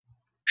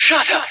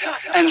Shut up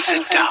and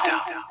sit down.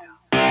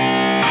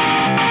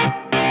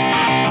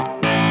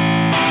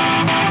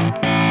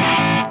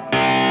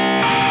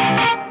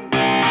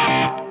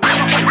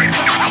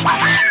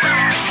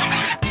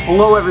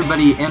 Hello,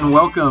 everybody, and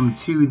welcome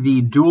to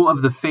the Duel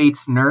of the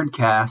Fates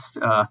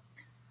Nerdcast.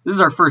 This is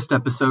our first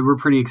episode. We're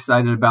pretty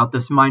excited about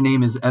this. My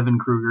name is Evan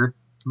Kruger.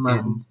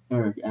 Mine's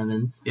Eric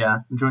Evans. Yeah,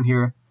 I'm joined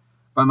here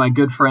by my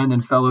good friend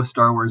and fellow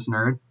Star Wars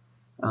nerd.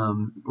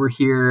 We're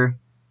here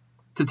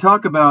to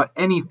talk about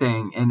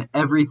anything and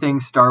everything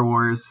Star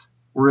Wars.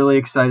 We're really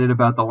excited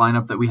about the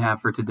lineup that we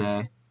have for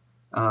today.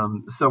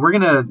 So we're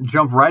going to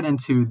jump right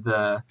into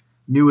the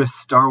newest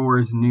Star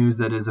Wars news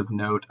that is of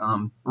note.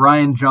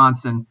 Rian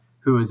Johnson,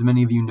 who, as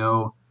many of you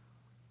know,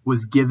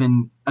 was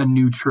given a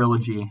new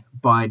trilogy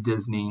by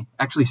Disney,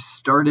 actually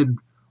started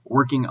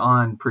working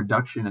on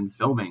production and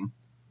filming,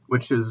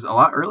 which is a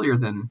lot earlier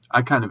than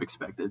I kind of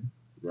expected.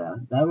 Yeah,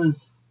 that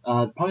was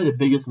probably the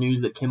biggest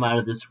news that came out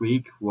of this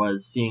week,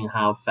 was seeing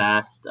how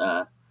fast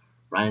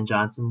Rian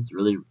Johnson's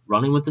really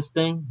running with this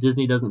thing.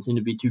 Disney doesn't seem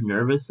to be too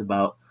nervous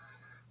about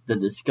the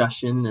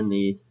discussion and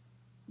the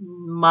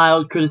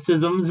mild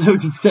criticisms, I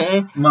would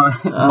say.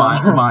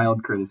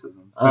 Mild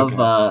criticisms. Of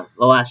The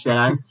Last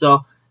Jedi.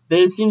 So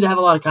they seem to have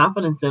a lot of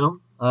confidence in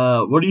him.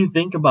 What do you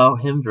think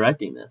about him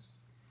directing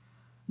this?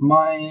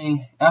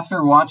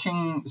 After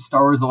watching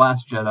Star Wars The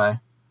Last Jedi,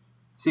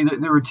 see,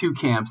 there were two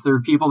camps. There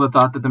were people that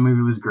thought that the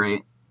movie was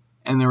great,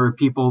 and there were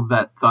people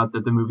that thought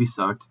that the movie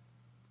sucked.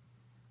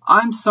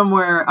 I'm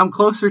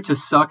closer to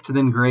sucked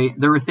than great.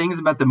 There were things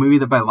about the movie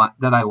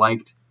that I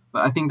liked,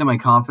 but I think that my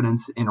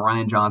confidence in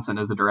Rian Johnson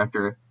as a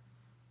director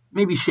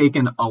maybe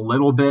shaken a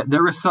little bit.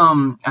 There was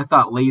some, I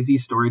thought, lazy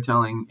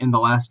storytelling in The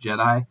Last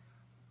Jedi,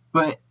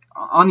 but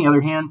on the other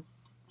hand,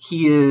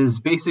 he is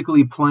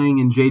basically playing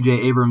in J.J.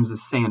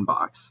 Abrams'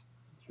 sandbox,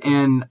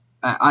 and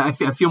I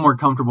feel more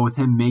comfortable with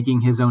him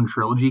making his own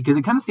trilogy, because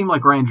it kind of seemed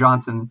like Rian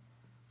Johnson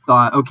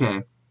thought,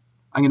 okay,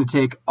 I'm going to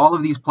take all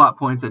of these plot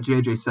points that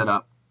J.J. set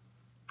up,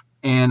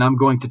 and I'm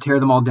going to tear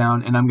them all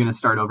down, and I'm going to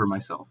start over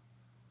myself.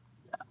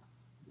 Yeah,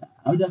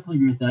 I would definitely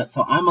agree with that.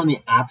 So I'm on the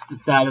opposite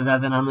side of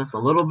Evan on this a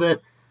little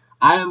bit.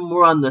 I am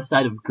more on the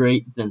side of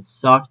great than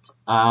sucked.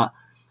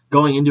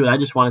 Going into it, I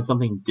just wanted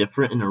something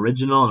different and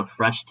original and a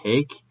fresh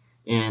take,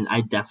 and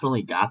I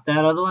definitely got that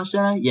out of The Last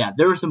Jedi. Yeah,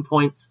 there were some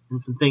points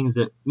and some things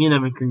that me and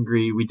Evan can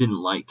agree we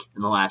didn't like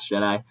in The Last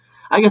Jedi.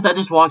 I guess I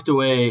just walked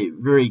away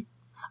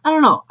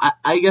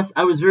I guess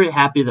I was very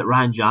happy that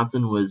Rian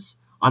Johnson was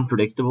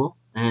unpredictable,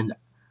 and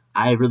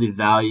I really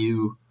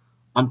value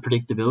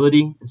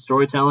unpredictability in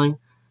storytelling.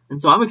 And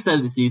so I'm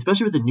excited to see,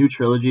 especially with the new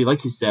trilogy.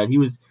 Like you said, he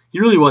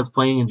really was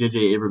playing in J.J.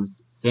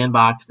 Abrams'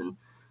 sandbox, and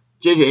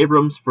J.J.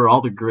 Abrams, for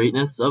all the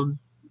greatness of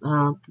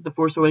The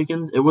Force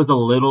Awakens, it was a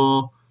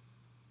little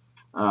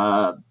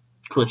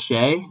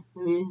cliche,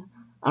 maybe.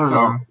 I don't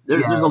know.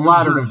 There's a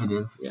lot of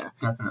derivative. Yeah,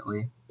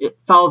 definitely. It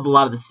follows a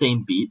lot of the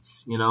same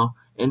beats,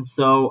 And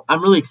so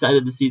I'm really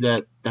excited to see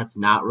that that's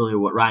not really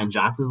what Rian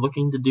Johnson's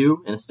looking to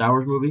do in a Star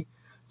Wars movie.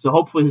 So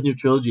hopefully his new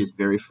trilogy is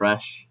very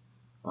fresh.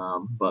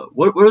 But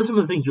what are some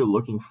of the things you're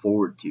looking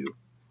forward to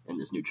in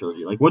this new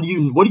trilogy? Like, what do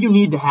you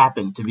need to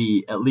happen to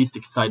be at least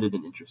excited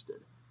and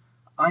interested?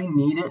 I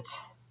need it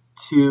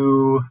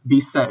to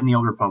be set in the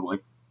Old Republic.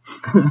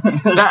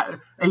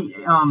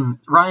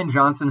 Rian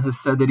Johnson has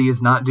said that he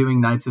is not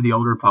doing Knights of the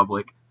Old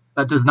Republic.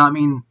 That does not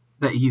mean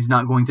that he's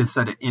not going to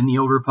set it in the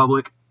Old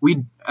Republic.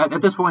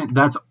 At this point,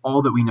 that's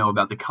all that we know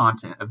about the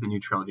content of the new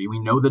trilogy. We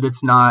know that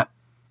it's not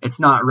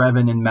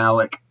Revan and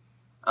Malik.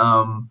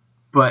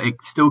 But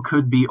it still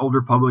could be Old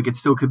Republic. It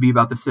still could be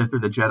about the Sith or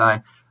the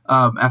Jedi.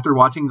 After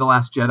watching The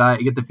Last Jedi,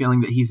 I get the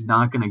feeling that he's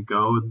not going to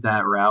go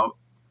that route,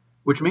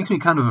 which makes me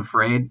kind of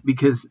afraid,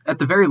 because at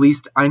the very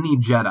least, I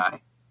need Jedi.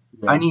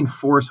 Yeah. I need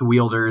Force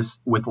wielders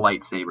with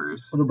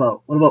lightsabers.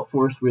 What about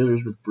Force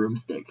wielders with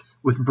broomsticks?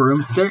 With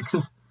broomsticks?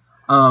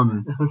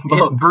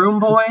 Broom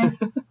Boy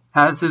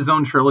has his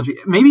own trilogy.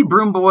 Maybe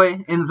Broom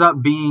Boy ends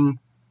up being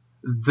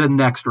the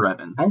next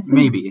Revan.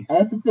 Maybe.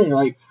 That's the thing.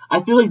 Like,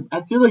 I feel like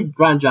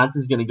Rian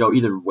Johnson's gonna go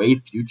either way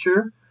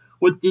future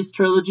with this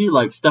trilogy,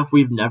 like stuff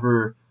we've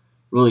never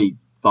really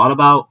thought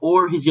about,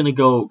 or he's gonna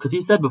go, because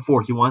he said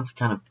before he wants to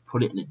kind of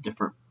put it in a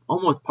different,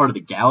 almost part of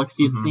the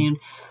galaxy. It seemed.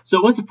 So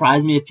it wouldn't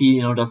surprise me if he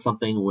does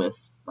something with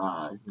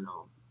the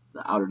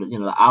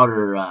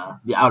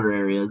outer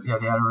areas. Yeah,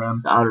 the Outer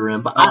Rim. The Outer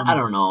Rim, but I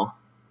don't know.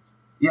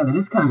 Yeah, that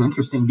is kind of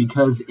interesting,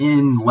 because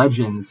in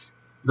Legends,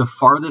 the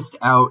farthest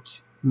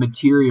out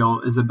material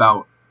is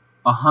about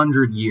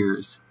 100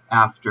 years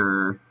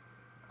after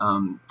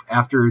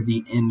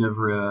the end of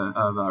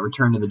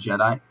Return of the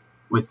Jedi,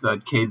 with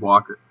Cade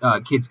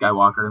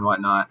Skywalker and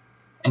whatnot.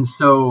 And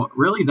so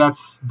really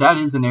that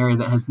is an area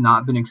that has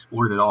not been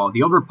explored at all.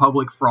 The Old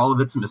Republic, for all of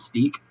its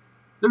mystique,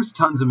 there's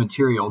tons of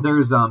material.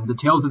 There's the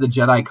Tales of the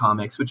Jedi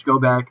comics, which go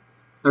back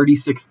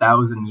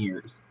 36,000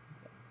 years,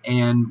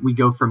 and we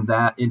go from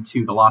that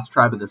into the Lost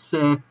Tribe of the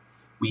Sith.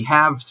 We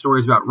have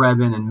stories about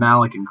Revan and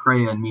Malik and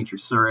Kreia and Mitra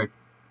Surik.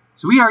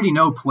 So we already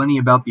know plenty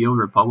about the Old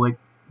Republic,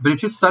 but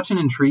it's just such an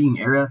intriguing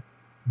era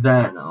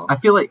that I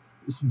feel like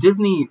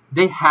Disney,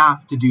 they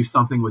have to do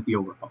something with the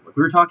Old Republic.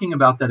 We were talking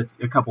about that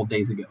a couple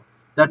days ago.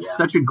 That's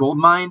such a gold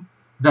mine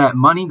that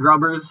money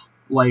grubbers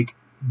like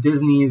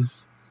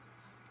Disney's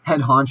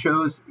head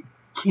honchos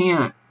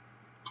can't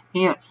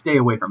stay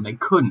away from. They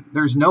couldn't.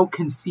 There's no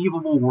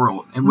conceivable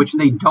world in which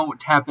they don't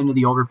tap into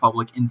the Old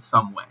Republic in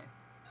some way.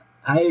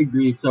 I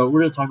agree. So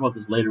we're going to talk about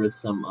this later with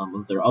some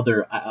of their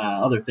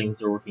other things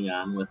they're working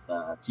on with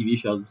TV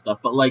shows and stuff.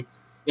 But like,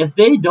 if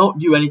they don't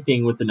do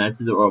anything with the Knights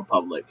of the Old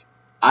Republic,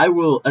 I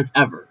will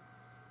ever.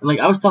 And like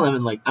I was telling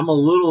them, like I'm a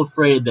little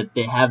afraid that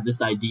they have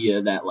this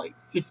idea that like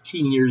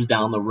 15 years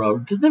down the road,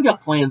 because they've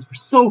got plans for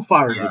so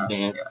far in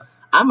advance. Yeah.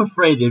 I'm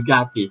afraid they've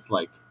got this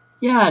like,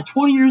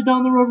 20 years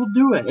down the road we'll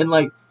do it, and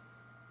like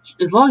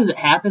as long as it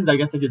happens, I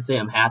guess I could say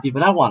I'm happy.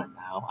 But I want it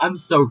now. I'm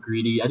so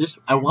greedy.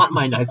 I want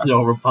my Knights of the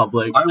Old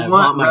Republic. I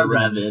want my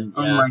Revan.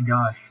 Oh my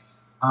gosh.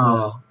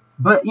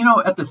 But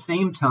at the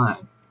same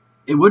time,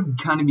 it would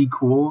kind of be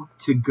cool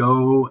to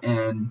go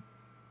and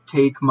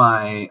take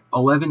my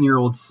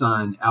 11-year-old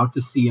son out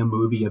to see a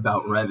movie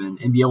about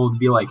Revan and be able to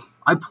be like,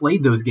 I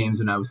played those games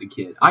when I was a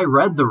kid. I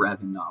read the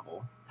Revan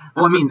novel.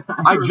 Well, I mean,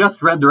 I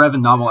just read the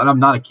Revan novel, and I'm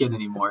not a kid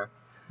anymore.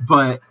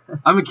 But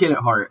I'm a kid at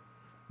heart.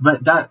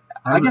 But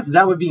I guess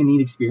that would be a neat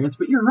experience.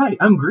 But you're right.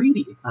 I'm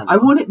greedy. I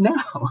want it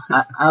now.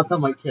 I'll tell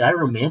my kid I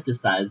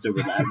romanticized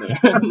over that, man.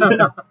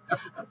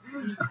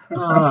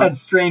 I had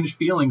strange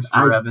feelings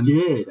for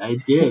Revan. I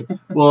did.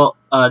 Well,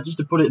 just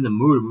to put it in the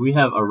mood, we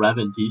have a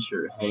Revan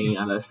t-shirt hanging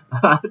on us,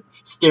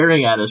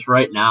 staring at us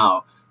right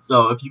now.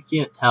 So if you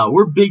can't tell,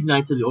 we're big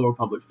Knights of the Old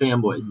Republic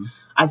fanboys. Mm-hmm.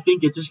 I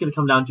think it's just going to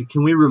come down to,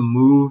 can we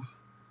remove...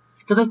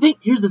 Because I think,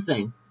 here's the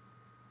thing.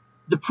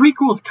 The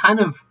prequels kind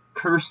of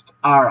cursed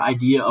our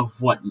idea of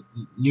what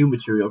new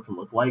material can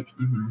look like.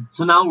 Mm-hmm.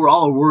 So now we're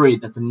all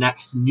worried that the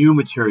next new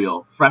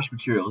material, fresh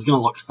material, is going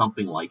to look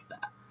something like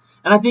that.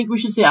 And I think we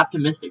should stay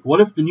optimistic.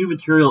 What if the new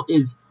material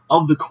is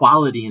of the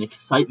quality and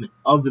excitement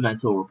of the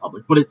Knights of the Old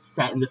Republic, but it's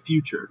set in the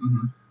future?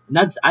 Mm-hmm. And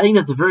I think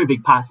that's a very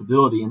big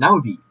possibility, and that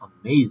would be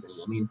amazing.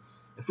 I mean,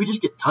 if we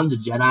just get tons of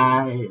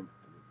Jedi, it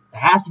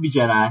has to be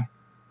Jedi.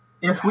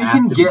 If we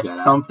can get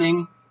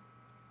something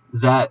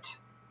that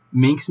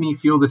makes me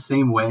feel the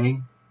same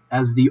way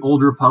as the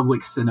Old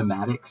Republic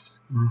cinematics,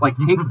 like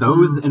take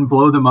those and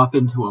blow them up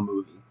into a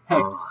movie.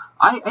 Heck,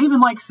 I even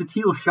like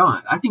Satele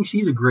Shan. I think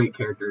she's a great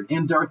character,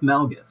 and Darth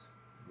Malgus.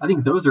 I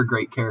think those are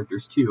great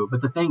characters too.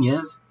 But the thing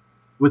is,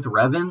 with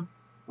Revan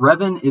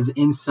is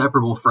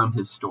inseparable from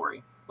his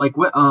story. Like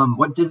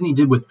what Disney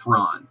did with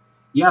Thrawn.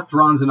 Yeah,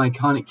 Thrawn's an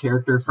iconic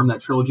character from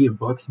that trilogy of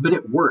books, but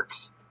it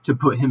works to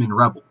put him in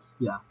Rebels.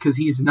 Yeah, because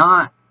he's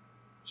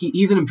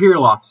an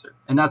Imperial officer,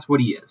 and that's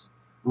what he is.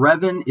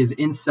 Revan is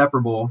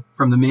inseparable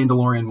from the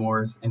Mandalorian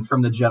Wars and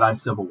from the Jedi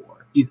Civil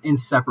War. He's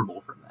inseparable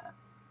from that.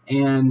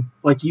 And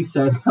like you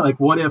said, like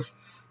what if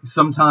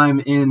sometime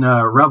in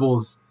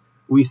Rebels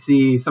we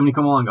see somebody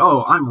come along,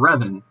 oh, I'm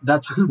Revan.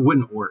 That just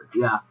wouldn't work.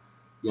 Yeah.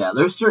 Yeah,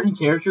 there's certain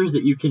characters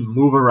that you can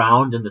move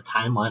around in the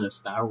timeline of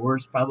Star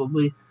Wars,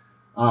 probably.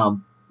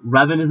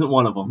 Revan isn't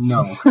one of them.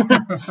 No.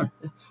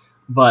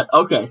 But,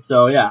 okay,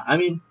 so yeah, I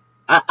mean,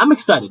 I'm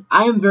excited.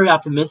 I am very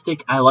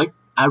optimistic. I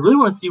really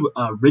want to see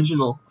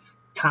original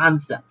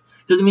concept.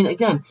 Because, I mean,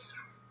 again,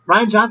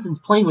 Rian Johnson's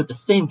playing with the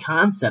same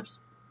concepts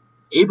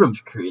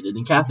Abrams created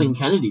and Kathleen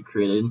Kennedy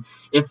created. And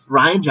if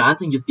Rian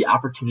Johnson gets the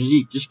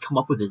opportunity to just come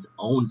up with his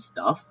own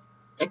stuff,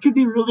 that could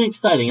be really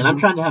exciting. And I'm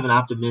trying to have an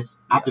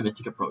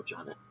optimistic approach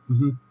on it.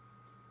 Mm-hmm.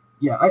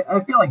 Yeah, I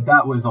feel like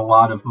that was a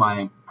lot of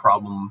my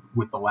problem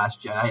with The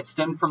Last Jedi. It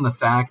stemmed from the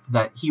fact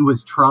that he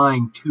was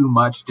trying too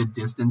much to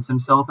distance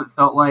himself, it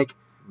felt like,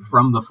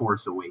 from The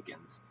Force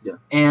Awakens. Yeah.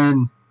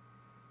 And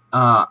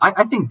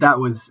I think that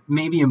was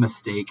maybe a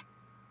mistake,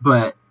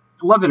 but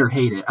love it or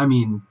hate it, I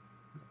mean,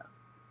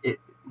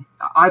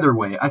 either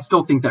way, I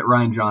still think that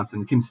Rian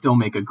Johnson can still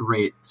make a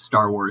great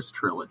Star Wars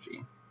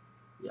trilogy.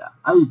 Yeah,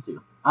 I do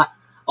too.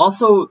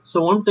 Also,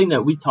 so one thing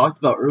that we talked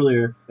about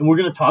earlier, and we're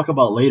going to talk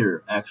about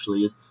later,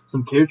 actually, is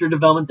some character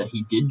development that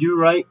he did do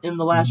right in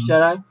The Last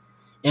Jedi.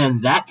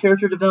 And that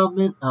character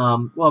development,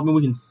 well, I mean,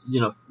 we can,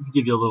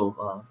 give you a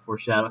little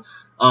foreshadow.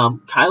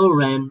 Kylo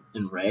Ren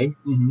and Rey,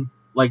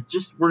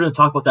 we're going to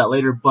talk about that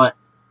later, but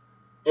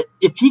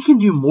if he can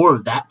do more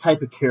of that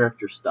type of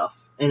character stuff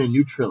in a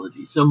new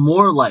trilogy, so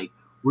more like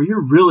where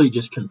you're really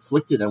just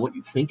conflicted on what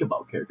you think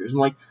about characters, and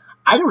like,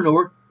 I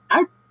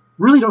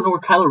really don't know where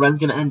Kylo Ren's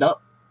going to end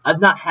up. I've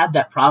not had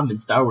that problem in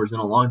Star Wars in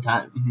a long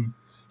time.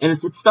 And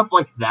it's stuff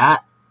like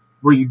that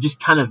where you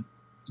just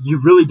you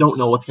really don't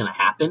know what's going to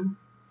happen.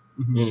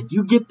 And if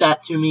you get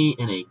that to me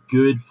in a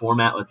good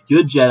format with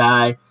good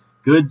Jedi,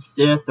 good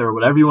Sith, or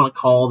whatever you want to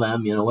call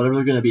them, whatever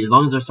they're going to be, as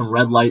long as there's some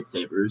red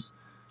lightsabers,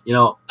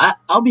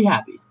 I'll be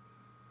happy.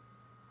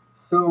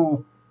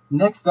 So,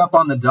 next up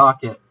on the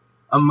docket,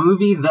 a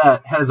movie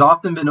that has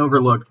often been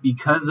overlooked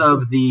because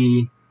of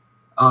the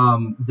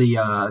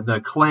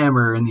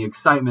clamor and the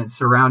excitement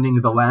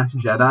surrounding The Last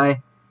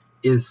Jedi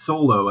is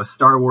Solo, a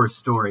Star Wars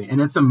story.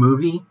 And it's a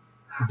movie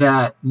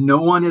that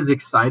no one is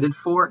excited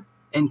for,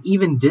 and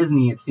even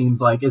Disney, it seems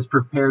like, is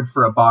prepared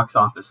for a box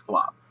office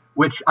flop.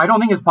 which I don't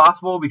think is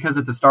possible because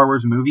it's a Star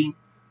Wars movie,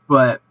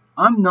 but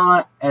I'm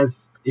not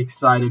as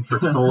excited for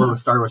Solo, a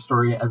Star Wars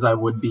story, as I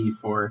would be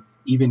for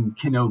even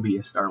Kenobi,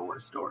 a Star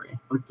Wars story.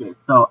 Okay,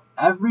 so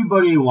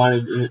everybody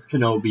wanted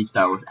Kenobi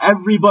Star Wars.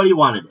 Everybody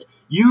wanted it.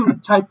 You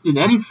typed in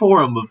any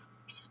forum of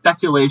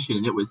speculation,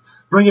 and it was,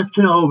 bring us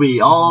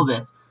Kenobi, all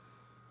this.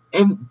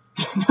 And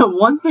the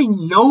one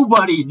thing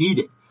nobody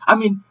needed, I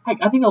mean,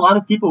 heck, I think a lot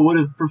of people would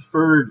have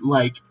preferred,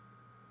 like,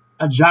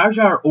 a Jar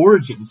Jar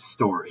origin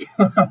story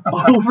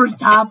over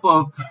top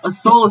of a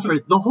Solo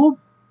story. The whole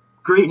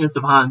greatness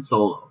of Han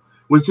Solo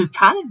was his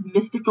kind of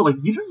mystical, like,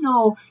 you don't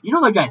know,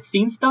 that guy's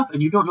seen stuff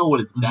and you don't know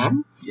what it's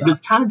been, Yeah. but it's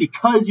kind of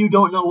because you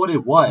don't know what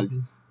it was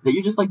that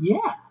you're just like,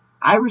 yeah,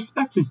 I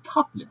respect his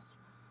toughness.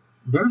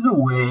 There's a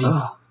way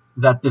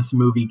that this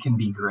movie can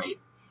be great.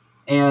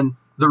 And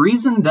the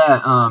reason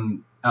that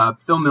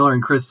Phil Miller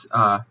and Chris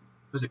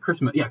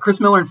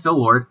Miller and Phil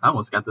Lord, I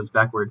almost got this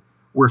backward,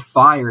 were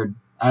fired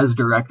as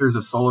directors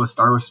of Solo, a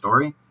Star Wars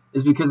story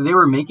is because they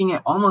were making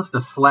it almost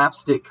a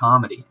slapstick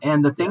comedy.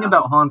 And the thing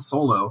about Han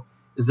Solo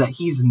is that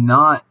he's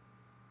not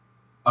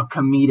a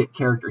comedic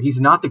character. He's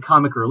not the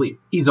comic relief.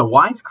 He's a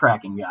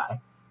wisecracking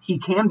guy. He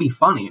can be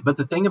funny, but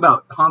the thing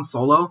about Han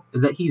Solo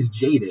is that he's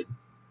jaded.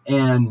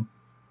 And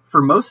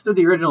for most of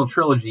the original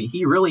trilogy,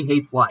 he really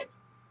hates life.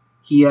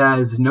 He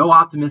has no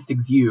optimistic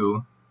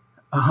view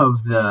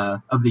of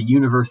the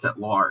universe at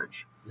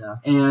large. Yeah.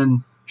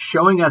 And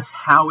showing us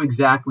how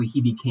exactly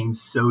he became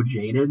so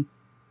jaded,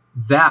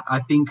 that I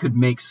think could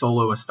make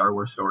Solo, a Star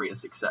Wars story, a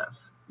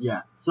success.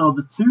 Yeah. So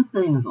the two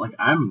things,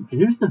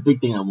 here's the big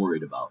thing I'm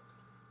worried about.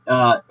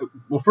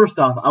 Well, first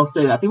off, I'll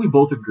say that I think we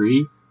both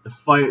agree the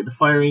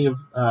firing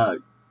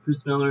of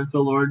Chris Miller and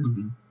Phil Lord.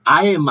 Mm-hmm.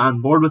 I am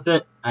on board with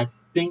it. I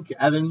think,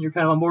 Evan, you're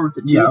kind of on board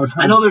with it too. Yeah,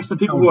 I know there's some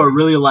people who are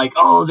really like,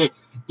 that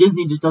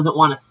Disney just doesn't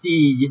want to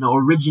see,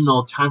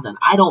 original content.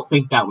 I don't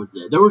think that was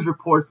it. There was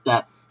reports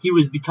that he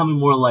was becoming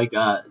more like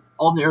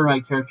Alden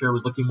Ehrenreich character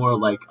was looking more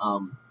like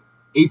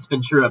Ace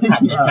Ventura,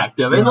 Pet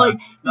Detective, and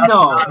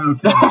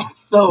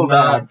that's so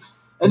bad.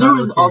 And there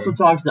was also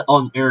talks that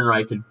Alden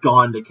Ehrenreich had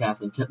gone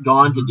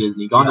to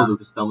Disney, to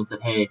Lucasfilm, and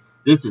said, "Hey,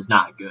 this is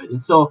not good."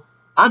 And so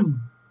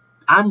I'm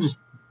just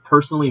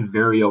personally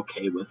very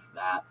okay with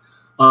that.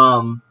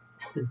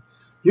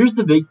 Here's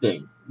the big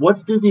thing: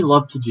 what's Disney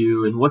love to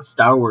do, and what's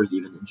Star Wars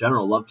even in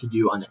general love to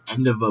do on the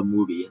end of a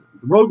movie? And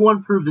Rogue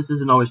One proved this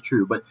isn't always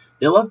true, but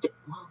they love to.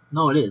 Well,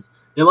 no, it is.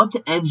 They love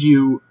to end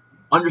you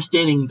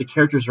understanding the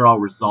characters are all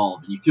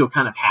resolved, and you feel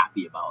kind of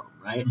happy about them,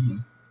 right? Mm-hmm.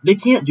 They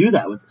can't do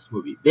that with this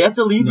movie. They have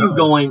to leave you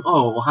going,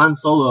 "Oh, well, Han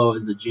Solo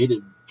is a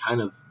jaded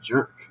kind of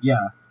jerk."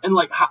 Yeah. And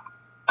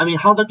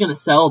how's that going to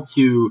sell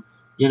to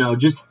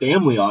just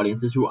family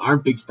audiences who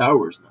aren't big Star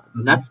Wars nuts?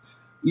 And that's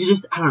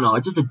I don't know.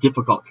 It's just a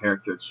difficult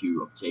character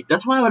to uptake.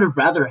 That's why I would have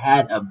rather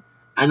had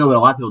I know that a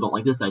lot of people don't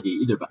like this idea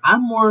either, but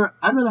I'd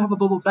rather have a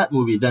Boba Fett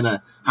movie than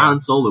a Han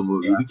Solo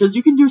movie because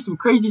you can do some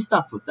crazy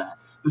stuff with that.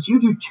 But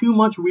you do too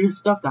much weird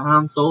stuff to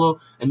Han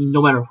Solo, and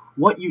no matter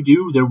what you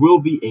do, there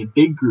will be a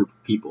big group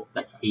of people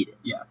that hate it.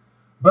 Yeah.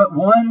 But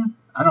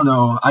I don't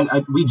know.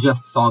 We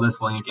just saw this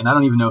link, and I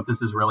don't even know if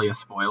this is really a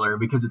spoiler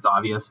because it's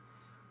obvious.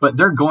 But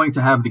they're going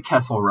to have the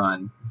Kessel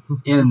Run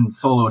in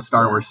Solo, a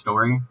Star Wars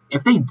story.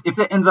 If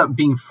it ends up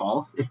being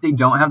false, if they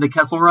don't have the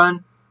Kessel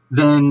Run,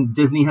 then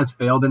Disney has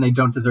failed and they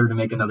don't deserve to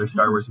make another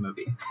Star Wars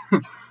movie.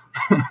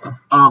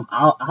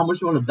 How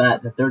much you want to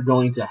bet that they're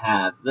going to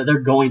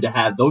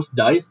have those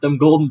dice, them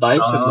golden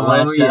dice from the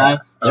Last Jedi?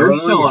 They're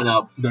showing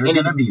up. They're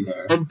going to be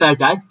there. In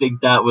fact, I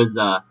think that was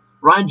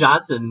Rian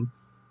Johnson.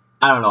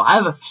 I don't know. I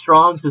have a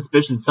strong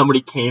suspicion somebody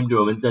came to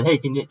him and said, "Hey,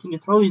 can you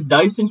throw these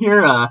dice in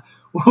here?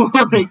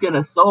 We're making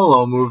a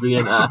Solo movie,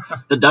 and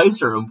the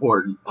dice are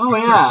important." Oh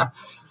yeah.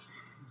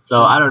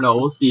 So I don't know.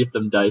 We'll see if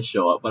them dice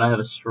show up, but I have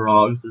a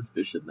strong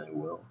suspicion they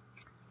will.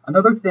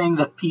 Another thing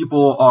that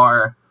people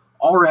are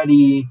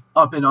already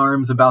up in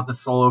arms about the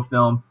Solo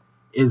film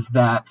is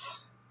that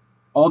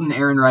Alden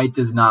Ehrenreich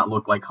does not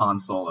look like Han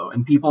Solo,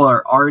 and people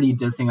are already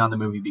dissing on the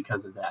movie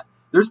because of that.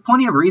 There's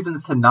plenty of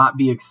reasons to not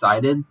be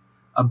excited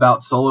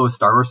about Solo, a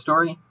Star Wars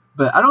story,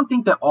 but I don't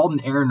think that Alden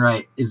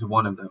Ehrenreich is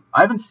one of them.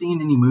 I haven't seen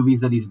any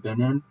movies that he's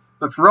been in,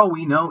 but for all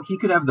we know, he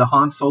could have the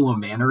Han Solo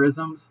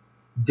mannerisms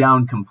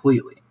down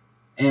completely.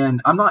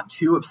 And I'm not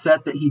too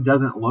upset that he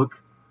doesn't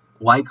look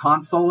like Han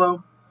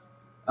Solo.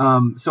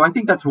 So I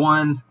think that's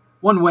one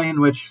way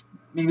in which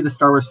maybe the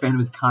Star Wars fan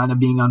was kind of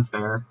being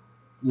unfair.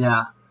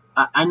 Yeah.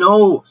 I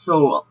know,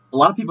 so a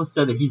lot of people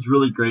said that he's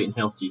really great in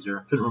Hail Caesar.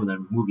 I couldn't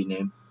remember the movie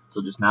name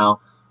until just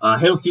now.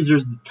 Hail Caesar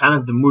is kind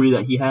of the movie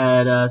that he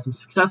had some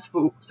success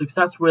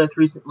with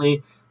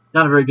recently.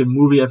 Not a very good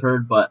movie, I've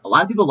heard, but a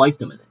lot of people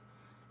liked him in it.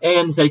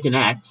 And he said he can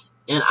act.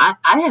 And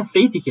I have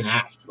faith he can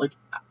act. Like,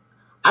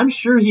 I'm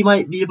sure he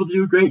might be able to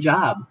do a great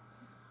job.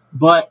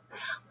 But,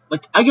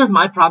 I guess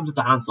my problems with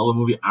the Han Solo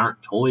movie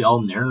aren't totally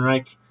Alden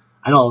Ehrenreich.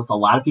 I know it's a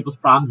lot of people's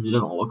problems is he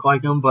doesn't look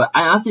like him, but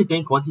I honestly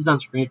think once he's on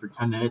screen for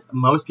 10 minutes,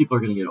 most people are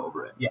going to get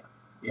over it. Yeah.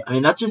 I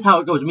mean, that's just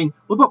how it goes. I mean,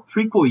 what about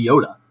prequel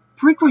Yoda?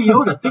 prequel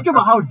Yoda. Think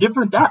about how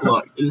different that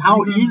looked and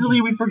how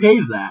easily we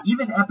forgave that.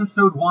 Even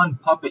Episode 1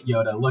 Puppet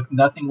Yoda looked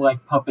nothing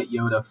like Puppet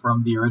Yoda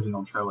from the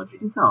original trilogy.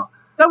 No.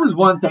 That was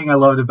one thing I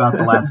loved about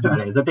The Last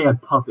Jedi, is that they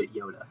had Puppet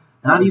Yoda.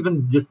 Not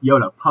even just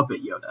Yoda,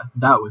 Puppet Yoda.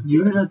 That was good.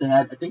 You heard that they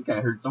had, I think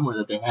I heard somewhere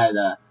that they had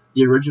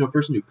the original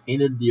person who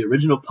painted the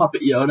original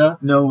Puppet Yoda.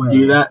 No way.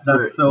 Do that.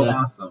 That's so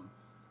awesome.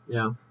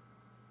 Yeah.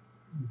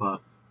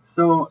 But.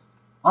 So,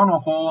 on a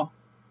whole,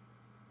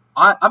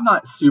 I'm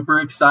not super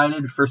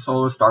excited for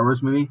Solo Star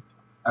Wars movie,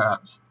 a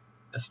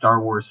Star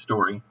Wars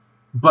story,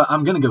 but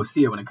I'm gonna go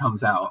see it when it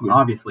comes out. Yeah.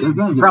 Obviously,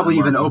 probably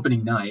even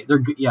opening night.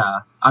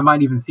 I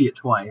might even see it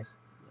twice.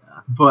 Yeah.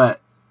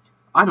 But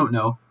I don't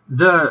know.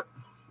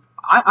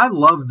 I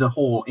love the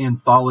whole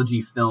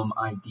anthology film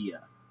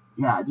idea.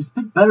 Yeah, just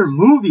pick better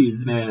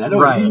movies, man. I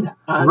don't need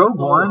Rogue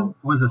One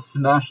was a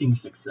smashing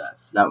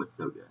success. That was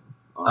so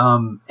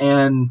good.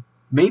 And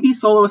maybe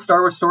Solo: A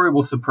Star Wars Story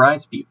will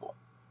surprise people.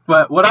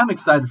 But what I'm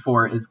excited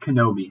for is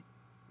Kenobi.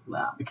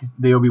 Wow.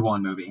 The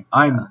Obi-Wan movie.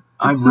 I'm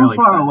so really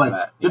far excited away. for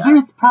that. The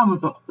biggest problem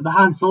with the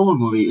Han Solo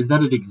movie is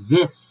that it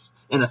exists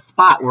in a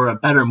spot where a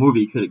better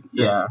movie could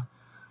exist.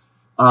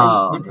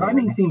 Yeah. The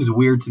timing seems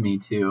weird to me,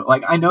 too.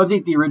 Like, I know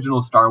that the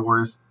original Star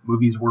Wars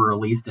movies were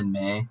released in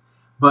May,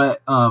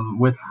 but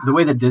with the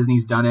way that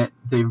Disney's done it,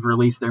 they've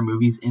released their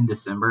movies in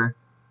December.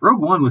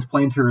 Rogue One was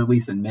planned to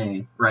release in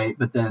May, right?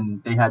 But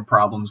then they had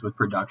problems with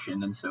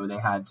production, and so they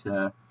had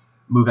to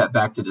move it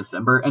back to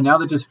December. And now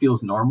that just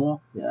feels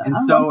normal. Yeah, and I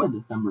so like the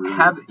December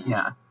release.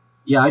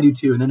 Yeah, I do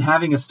too. And then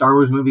having a Star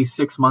Wars movie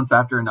 6 months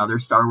after another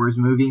Star Wars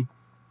movie,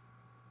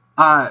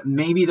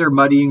 maybe they're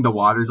muddying the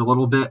waters a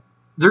little bit.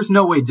 There's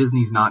no way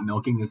Disney's not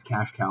milking this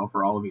cash cow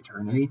for all of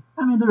eternity.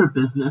 I mean, they're a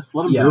business.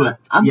 Let them do it.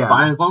 I'm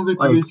fine as long as they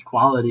produce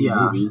quality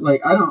movies.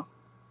 Like, I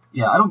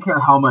don't care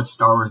how much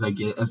Star Wars I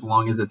get as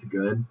long as it's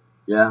good.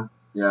 Yeah.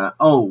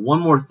 Oh,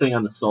 one more thing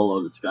on the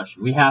Solo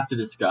discussion. We have to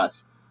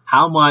discuss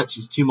how much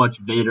is too much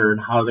Vader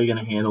and how are they going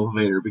to handle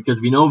Vader,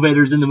 because we know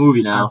Vader's in the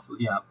movie now.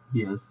 Absolutely. Yeah,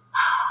 he is.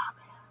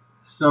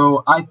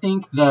 So I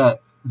think that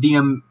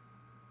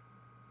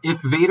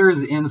if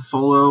Vader's in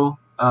Solo,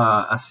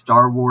 a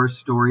Star Wars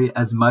story,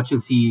 as much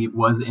as he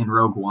was in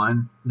Rogue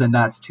One, then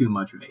that's too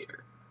much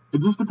Vader.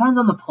 It just depends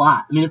on the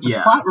plot. I mean, if the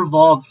plot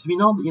revolves, because we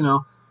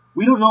know,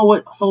 we don't know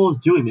what Solo's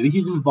doing. Maybe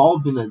he's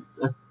involved in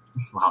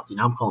wow, see,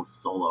 now I'm calling him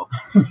Solo.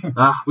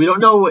 We don't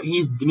know what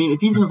he's... I mean,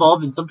 if he's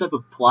involved in some type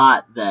of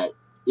plot that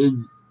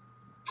is,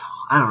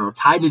 I don't know,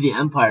 tied to the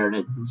Empire in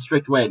a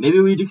strict way, maybe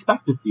we'd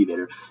expect to see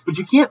Vader. But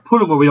you can't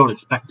put him where we don't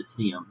expect to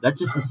see him.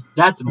 That's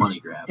a money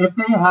grab. If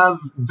they have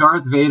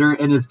Darth Vader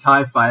and his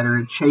TIE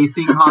fighter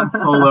chasing Han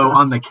Solo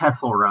on the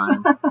Kessel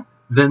Run,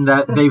 then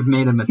they've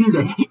made a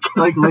mistake.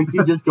 like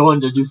he's just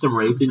going to do some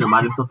racing,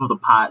 remind himself of the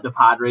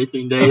pod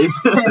racing days.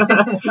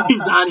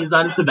 he's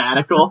on a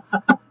sabbatical.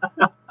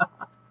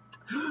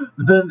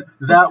 Then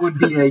that would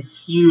be a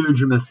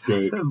huge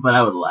mistake. But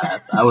I would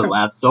laugh. I would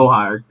laugh so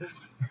hard.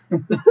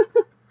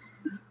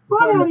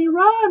 Run, Eddie,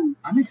 run!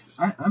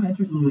 I'm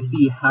interested to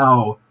see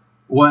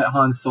what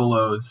Han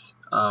Solo's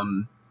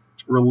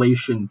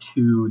relation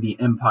to the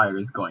Empire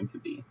is going to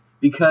be,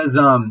 because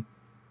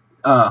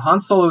Han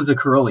Solo is a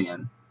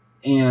Corellian,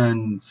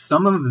 and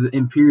some of the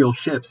Imperial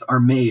ships are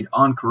made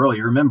on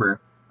Corellia.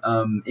 Remember,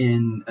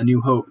 in A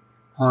New Hope,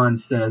 Han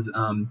says,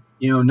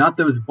 not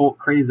those Bolt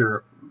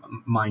Crazer,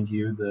 mind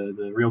you,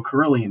 the real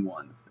Corellian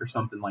ones, or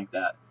something like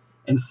that.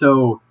 And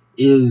so,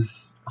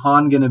 is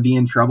Han going to be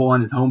in trouble on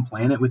his home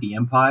planet with the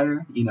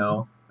Empire?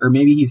 Or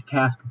maybe he's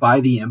tasked by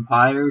the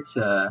Empire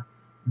to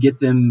get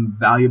them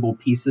valuable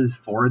pieces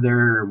for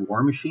their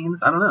war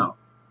machines? I don't know.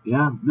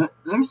 Yeah,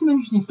 there's some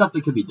interesting stuff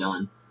that could be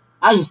done.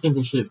 I just think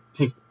they should have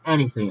picked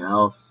anything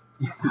else.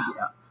 Yeah.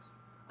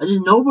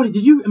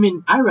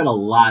 I read a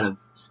lot of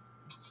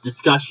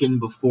discussion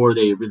before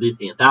they released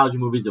the anthology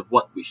movies of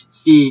what we should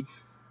see.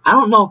 I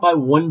don't know if I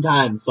one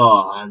time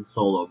saw a Han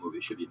Solo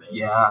movie should be made.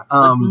 Yeah.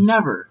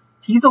 Never.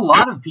 He's a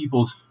lot of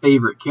people's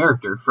favorite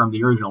character from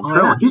the original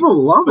trilogy. Yeah,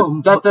 people love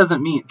him. That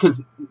doesn't mean... Because,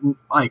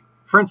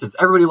 for instance,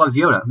 everybody loves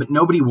Yoda, but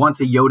nobody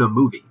wants a Yoda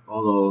movie.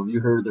 Although,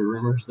 you heard the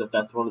rumors that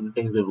that's one of the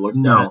things they've looked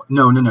at.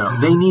 No.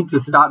 They need to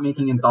stop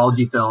making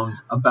anthology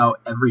films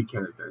about every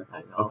character. I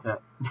know. Okay.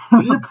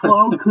 We need a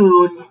Plo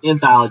Koon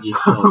anthology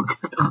film.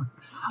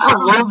 I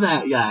love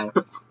that guy.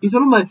 He's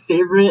one of my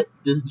favorite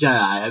Jedi.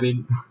 I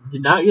mean,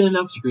 did not get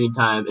enough screen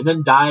time, and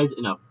then dies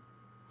in a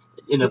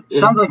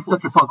sounds like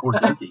such a punk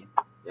Odyssey.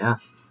 Yeah.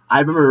 I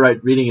remember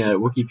reading a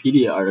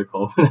Wikipedia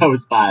article when I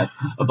was 5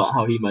 about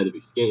how he might have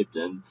escaped,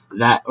 and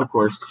that, of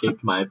course,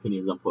 shaped my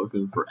opinions on Plo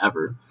Koon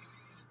forever.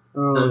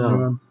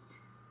 Man.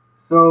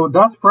 So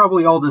that's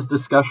probably all this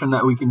discussion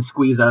that we can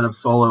squeeze out of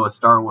Solo, a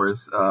Star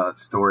Wars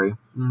story.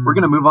 We're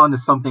going to move on to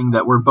something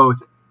that we're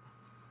both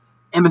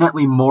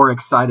eminently more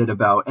excited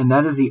about, and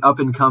that is the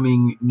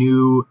up-and-coming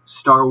new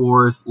Star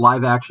Wars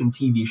live-action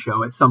TV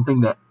show. It's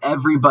something that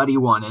everybody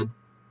wanted,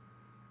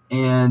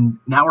 and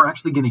now we're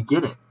actually going to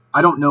get it.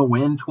 I don't know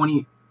when.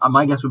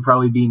 My guess would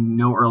probably be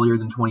no earlier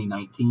than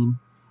 2019,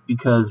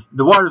 because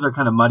the waters are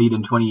kind of muddied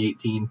in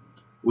 2018.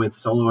 with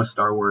Solo: A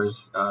Star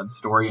Wars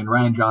story, and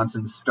Rian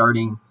Johnson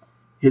starting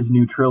his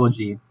new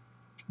trilogy.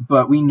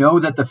 But we know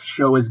that the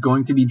show is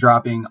going to be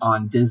dropping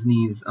on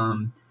Disney's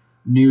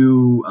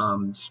new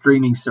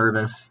streaming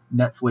service,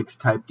 Netflix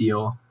type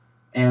deal,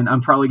 and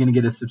I'm probably going to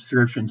get a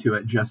subscription to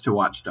it just to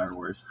watch Star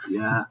Wars.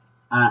 Yeah,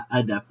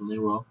 I definitely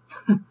will.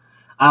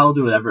 I'll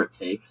do whatever it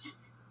takes.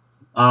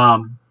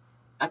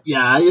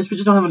 Yeah, I guess we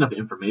just don't have enough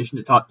information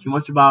to talk too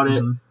much about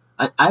it.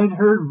 I had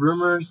heard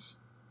rumors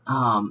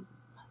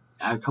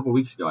a couple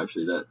weeks ago,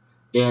 actually, that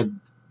they had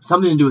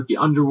something to do with the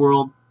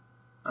underworld.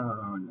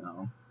 Oh,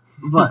 no.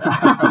 But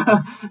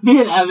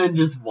me and Evan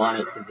just want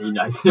it to be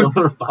Knights of the Old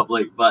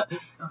Republic. But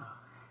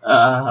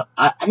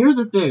here's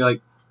the thing.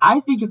 Like, I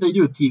think if they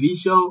do a TV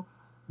show,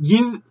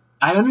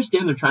 I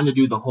understand they're trying to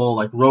do the whole,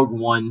 like, Rogue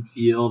One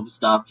feel of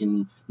stuff,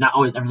 and not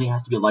always everything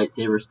has to be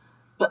lightsabers.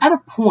 But at a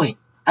point,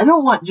 I need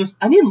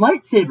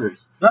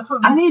lightsabers. That's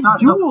what I need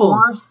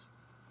duels.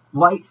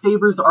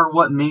 Lightsabers are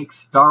what makes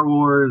Star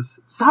Wars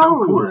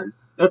so cool.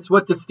 That's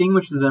what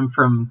distinguishes them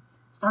from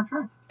Star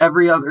Trek.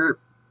 Every other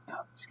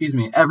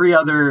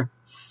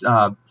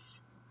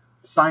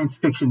science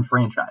fiction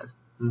franchise.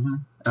 Mm-hmm.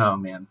 Oh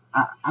man,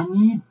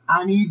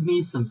 I need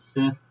me some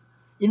Sith.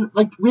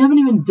 Like we haven't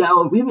even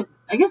delved.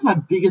 I guess my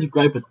biggest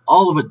gripe with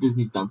all of what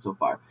Disney's done so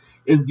far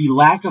is the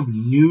lack of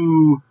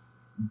new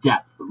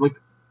depth. Like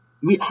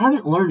we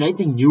haven't learned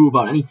anything new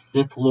about any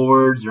Sith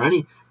Lords or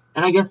any.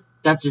 And I guess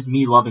that's just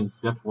me loving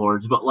Sith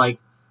Lords. But like,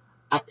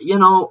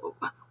 Rogue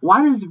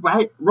One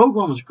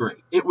was great.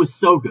 It was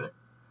so good,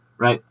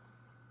 right?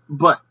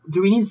 But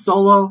do we need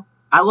Solo?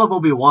 I love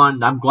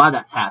Obi-Wan. I'm glad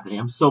that's happening.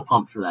 I'm so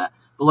pumped for that.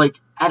 But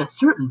like, at a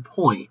certain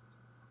point,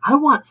 I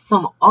want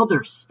some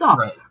other stuff.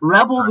 Right.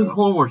 Rebels and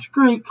Clone Wars,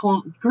 great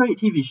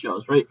TV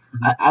shows, right?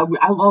 Mm-hmm.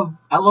 I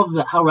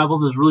love how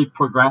Rebels has really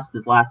progressed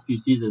this last few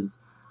seasons.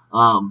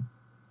 I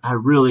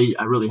really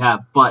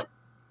have. But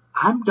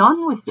I'm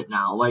done with it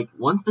now. Like,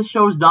 once the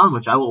show's done,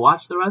 which I will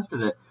watch the rest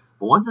of it,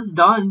 but once it's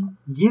done,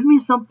 give me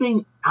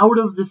something out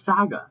of the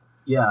saga.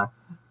 Yeah.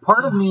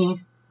 Part of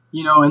me,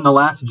 in The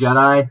Last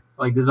Jedi,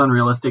 like, this is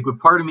unrealistic, but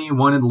part of me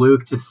wanted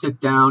Luke to sit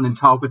down and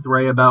talk with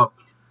Rey about,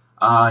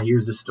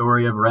 here's the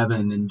story of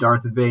Revan and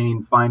Darth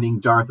Vane finding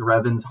Darth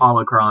Revan's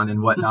holocron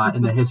and whatnot,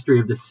 and the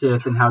history of the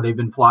Sith and how they've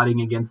been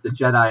plotting against the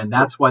Jedi, and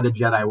that's why the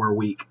Jedi were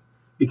weak,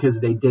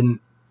 because they didn't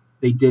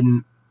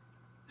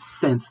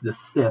sense the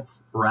Sith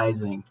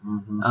rising.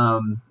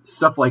 Mm-hmm.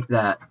 Stuff like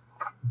that.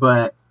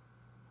 But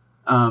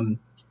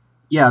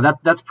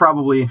that's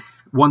probably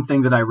one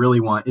thing that I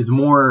really want is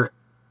more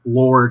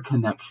lore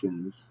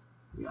connections.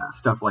 Yeah.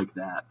 Stuff like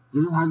that.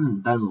 There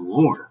hasn't been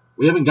lore.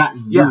 We haven't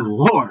gotten new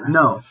lore.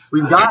 No.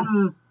 We've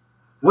gotten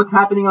what's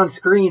happening on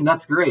screen,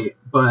 that's great,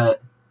 but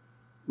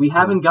we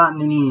haven't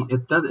gotten any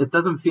it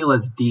doesn't feel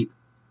as deep,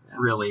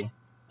 really.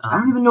 I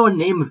don't even know a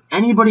name of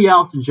anybody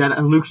else in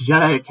Luke's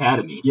Jedi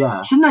Academy.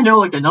 Yeah. Shouldn't I know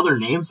like another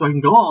name so I can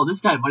go, oh, this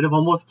guy might have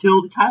almost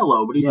killed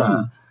Kylo, but he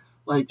didn't.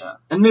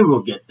 And maybe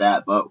we'll get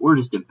that, but we're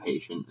just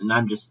impatient, and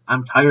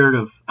I'm tired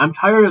of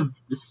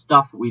the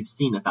stuff we've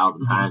seen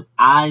 1,000 times.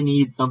 I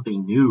need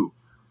something new,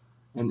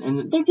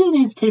 and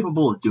Disney's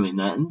capable of doing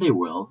that, and they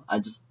will. I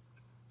just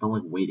don't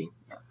like waiting.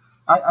 Yeah.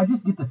 I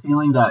just get the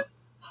feeling that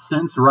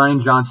since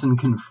Rian Johnson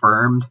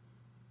confirmed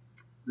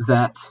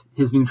that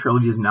his new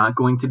trilogy is not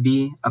going to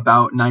be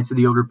about Knights of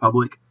the Old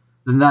Republic,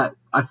 then that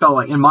I felt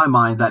like in my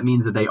mind that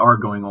means that they are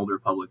going Old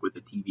Republic with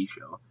the TV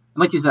show.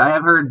 And like you said, I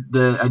have heard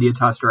the idea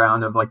tossed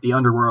around of like the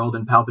underworld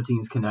and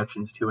Palpatine's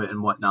connections to it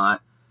and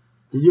whatnot.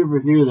 Did you ever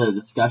hear the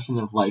discussion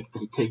of like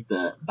they take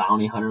the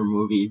bounty hunter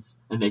movies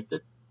and make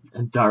the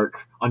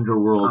dark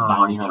underworld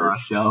bounty hunter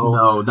show?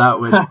 No, that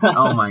would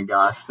oh my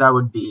gosh, that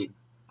would be.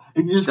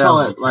 And you just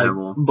call it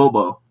terrible. Like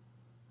Bobo.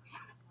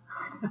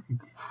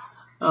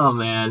 Oh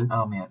man.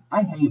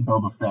 I hate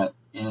Boba Fett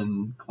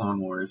in Clone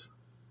Wars.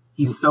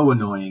 He's so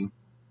annoying.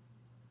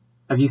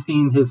 Have you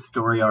seen his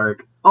story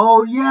arc?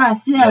 Oh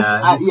yes. He's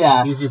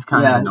just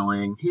kind of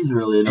annoying. He's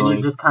really annoying. And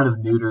he just kind of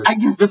neuters. I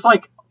guess just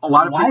like a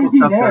lot of people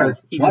stuff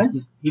does.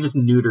 He just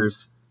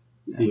neuters.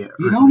 Yeah.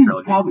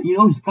 He's probably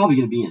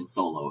going to be in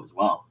Solo as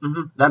well.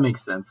 Mm-hmm. That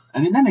makes sense. I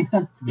mean, that makes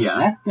sense to me.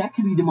 Yeah. That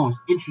could be the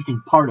most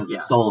interesting part of the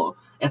Solo.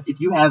 If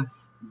you have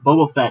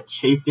Boba Fett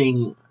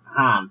chasing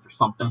Han for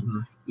something,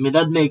 I mean,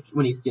 that'd make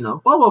when he's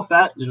Boba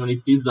Fett, and when he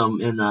sees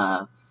them in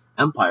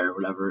Empire or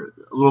whatever,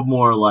 a little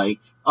more like,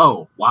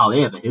 oh wow,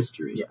 they have a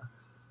history. Yeah.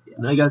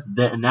 And I guess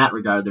that in that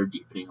regard, they're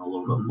deepening a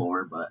little bit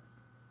more. But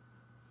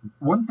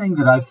one thing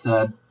that I've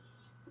said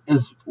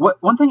is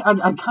one thing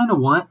I kind of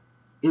want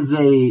is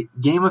a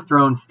Game of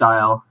Thrones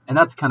style, and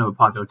that's kind of a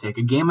popular take,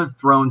 a Game of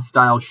Thrones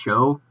style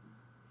show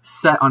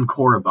set on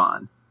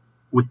Korriban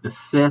with the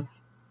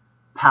Sith,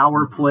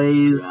 power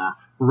plays,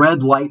 red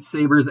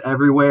lightsabers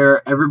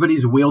everywhere,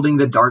 everybody's wielding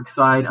the dark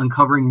side,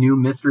 uncovering new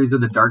mysteries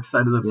of the dark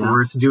side of the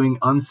Force, doing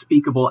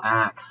unspeakable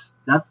acts.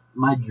 That's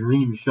my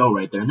dream show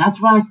right there, and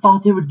that's what I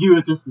thought they would do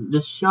with this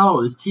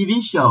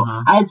TV show.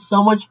 I had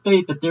so much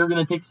faith that they were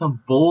going to take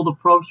some bold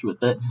approach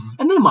with it,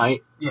 and they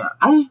might. Yeah.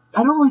 I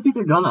don't really think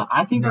they're gonna.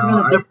 I think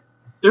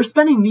they're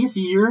spending these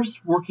years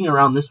working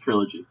around this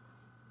trilogy.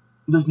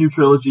 this new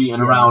trilogy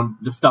and around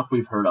the stuff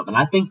we've heard of. And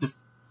I think the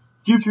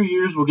future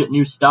years will get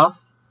new stuff,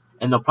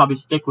 and they'll probably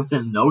stick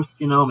within those,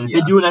 you know. I mean, if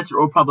they do a Knights of the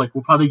Old Republic,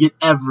 we'll probably get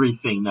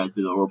everything Knights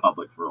of the Old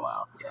Republic for a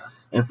while. Yeah.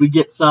 And if we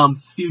get some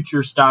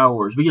future Star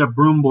Wars, we get a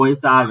Broom Boy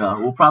saga,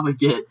 we'll probably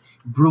get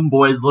Broom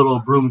Boy's little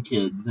broom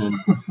kids and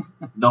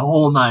the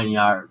whole 9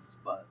 yards.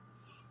 But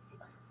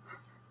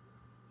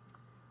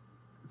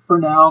for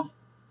now,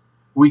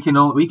 we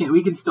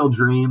can still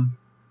dream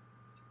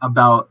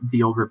about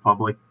the Old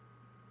Republic.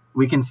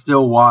 We can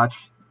still watch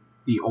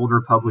the Old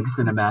Republic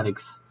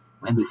cinematics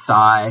and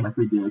sigh. Like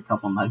we did a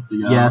couple nights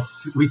ago.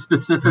 Yes, we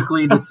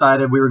specifically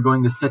decided we were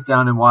going to sit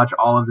down and watch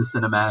all of the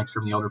cinematics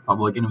from the Old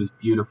Republic, and it was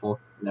beautiful.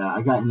 Yeah,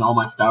 I got in all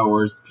my Star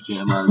Wars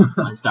pajamas,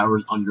 my Star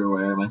Wars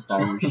underwear, my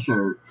Star Wars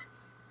shirt,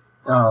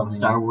 Oh,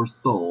 Star Wars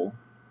soul.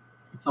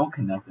 It's all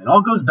connected. It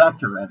all goes back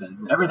to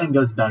Revan. Everything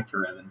goes back to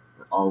Revan.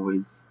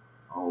 Always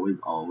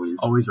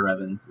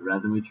Revan.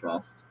 Revan we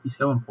trust. He's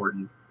so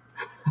important.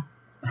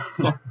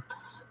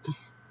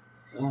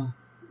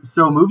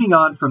 So moving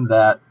on from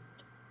that,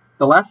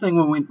 the last thing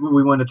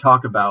we want to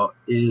talk about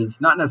is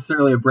not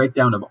necessarily a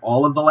breakdown of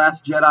all of The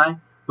Last Jedi,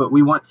 but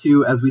we want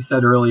to, as we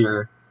said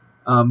earlier,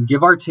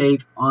 give our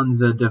take on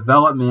the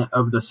development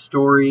of the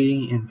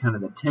story and kind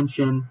of the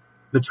tension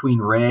between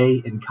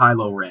Rey and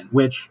Kylo Ren,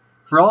 which,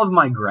 for all of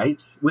my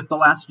gripes with The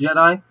Last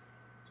Jedi,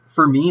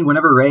 for me,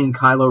 whenever Rey and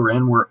Kylo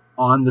Ren were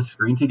on the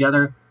screen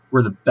together,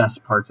 were the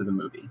best parts of the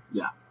movie.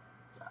 Yeah.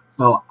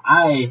 So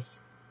as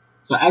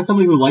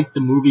somebody who likes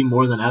the movie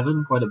more than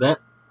Evan quite a bit,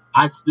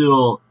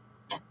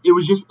 it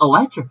was just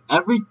electric.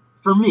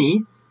 For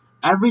me,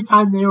 every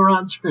time they were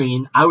on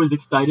screen, I was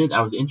excited,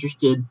 I was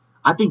interested.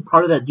 I think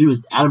part of that due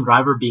is Adam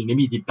Driver being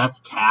maybe the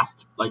best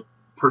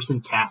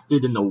person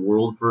casted in the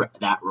world for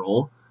that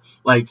role.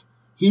 Like,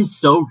 he's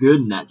so good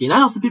in that scene. I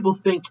know some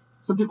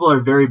people are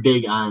very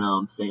big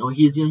on saying, oh,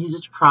 he's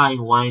just crying,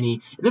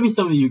 whiny. And maybe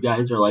some of you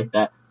guys are like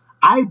that.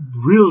 I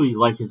really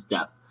like his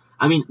depth.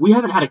 I mean, we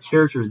haven't had a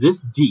character this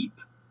deep.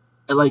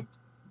 Like,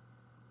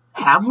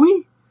 have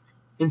we?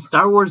 In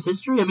Star Wars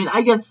history? I mean,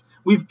 I guess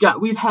we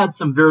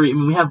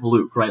have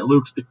Luke, right?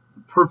 Luke's the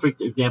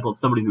perfect example of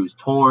somebody who's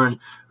torn,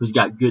 who's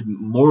got good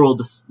moral,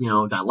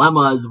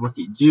 dilemmas. What's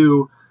he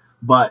do?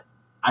 But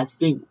I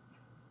think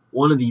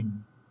one of the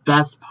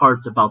best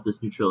parts about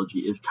this new trilogy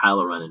is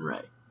Kylo Ren and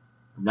Rey.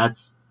 And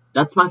that's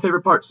my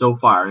favorite part so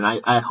far,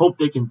 and I hope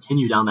they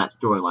continue down that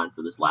storyline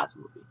for this last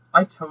movie.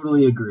 I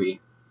totally agree.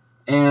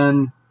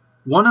 And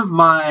one of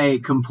my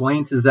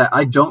complaints is that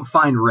I don't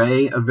find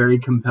Rey a very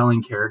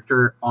compelling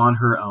character on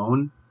her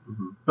own,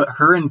 but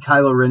her and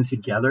Kylo Ren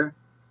together,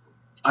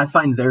 I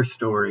find their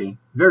story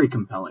very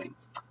compelling.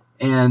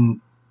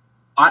 And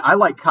I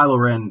like Kylo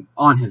Ren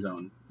on his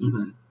own,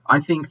 even.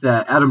 I think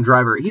that Adam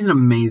Driver, he's an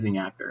amazing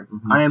actor.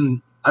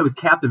 I was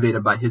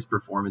captivated by his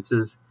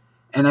performances,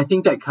 and I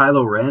think that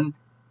Kylo Ren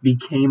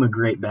became a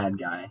great bad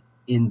guy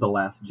in The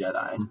Last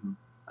Jedi.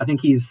 I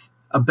think he's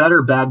a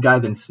better bad guy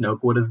than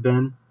Snoke would have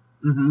been.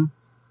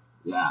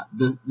 Yeah,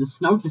 the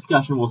Snoke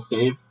discussion we'll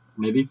save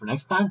maybe for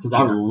next time, because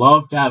I would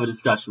love to have a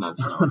discussion on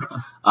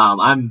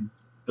Snoke.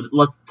 But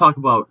let's talk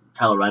about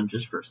Kylo Ren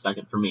just for a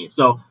second for me.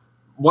 So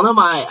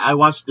I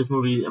watched this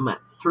movie, I'm at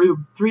three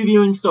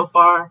viewings so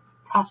far,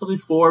 possibly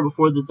 4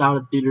 before this out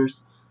of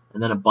theaters,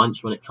 and then a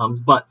bunch when it comes,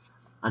 but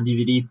on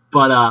DVD.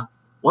 But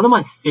one of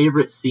my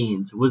favorite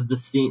scenes was the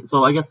scene,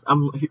 so I guess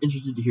I'm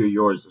interested to hear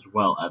yours as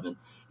well, Evan.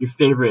 Your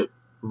favorite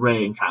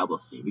Rey and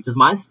Kylo scene, because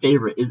my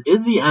favorite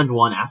is the end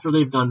one after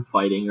they've done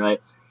fighting,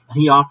 right? And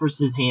he offers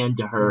his hand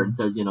to her and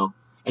says, and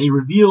he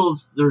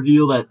reveals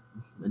that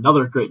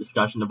another great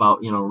discussion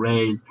about,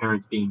 Rey's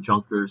parents being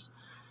junkers,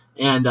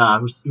 and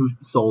who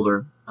sold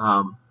her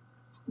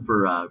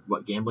for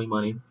gambling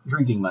money,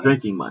 Drinking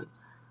money.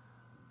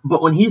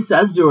 But when he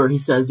says to her,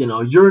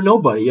 you're a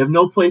nobody, you have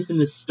no place in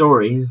this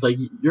story. He's like,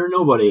 you're a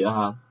nobody,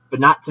 but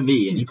not to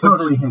me. And he puts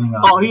totally hitting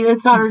on her. He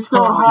hits on her so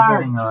Totally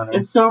hard. hitting on her.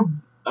 It's so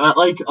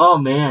oh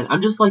man,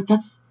 I'm just like,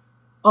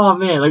 oh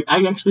man, like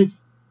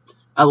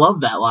I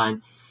love that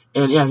line.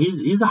 And yeah,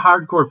 he's a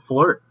hardcore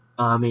flirt.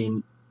 I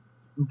mean,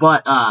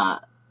 but I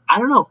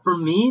don't know. For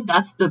me,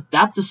 that's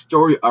the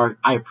story arc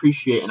I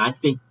appreciate, and I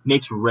think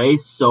makes Rey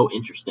so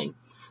interesting.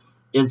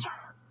 Is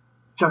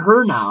to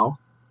her now,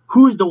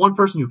 who is the one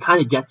person who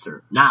kind of gets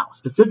her now,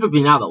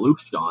 specifically now that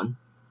Luke's gone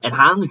and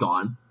Han's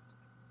gone?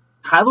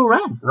 Kylo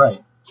Ren.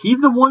 Right. He's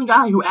the one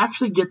guy who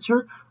actually gets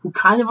her, who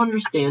kind of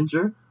understands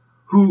her,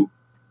 who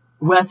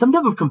has some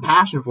type of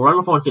compassion for her. I don't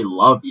know if I want to say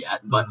love yet,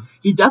 but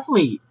he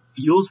definitely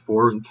feels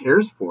for her and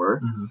cares for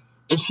her.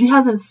 And she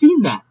hasn't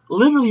seen that,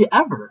 literally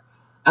ever.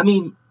 I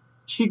mean,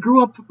 she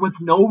grew up with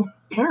no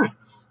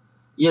parents,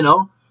 and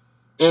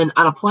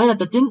on a planet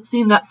that didn't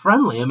seem that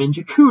friendly. I mean,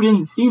 Jakku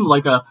didn't seem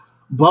like a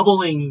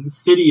bubbling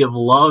city of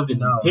love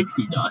and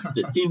pixie dust.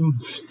 It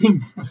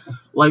seems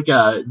like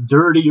a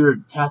dirtier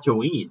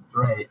Tatooine.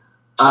 Right.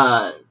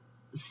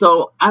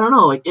 So, I don't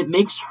know, like, it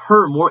makes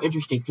her more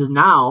interesting, because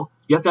now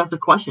you have to ask the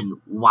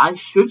question, why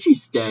should she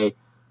stay?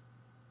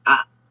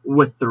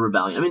 with the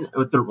rebellion. I mean,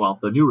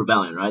 the new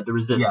rebellion, right? The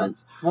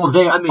resistance. Yeah. Well,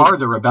 they are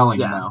the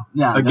rebellion now.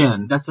 Yeah,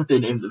 again. That's what they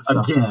named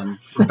themselves. Again.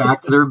 We're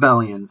back to the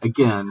rebellion.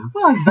 Again.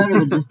 Well, it's better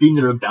than just being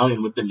the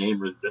rebellion with the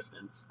name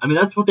resistance. I mean,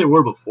 that's what they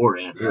were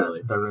beforehand,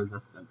 really. The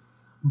resistance.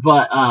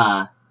 But,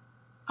 I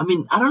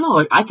mean, I don't know.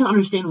 Like, I can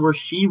understand where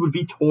she would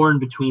be torn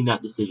between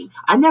that decision.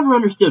 I never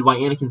understood why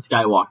Anakin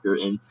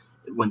Skywalker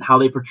how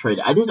they portrayed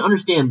it. I didn't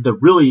understand the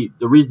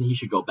reason he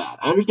should go bad.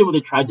 I understand what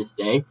they tried to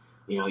say.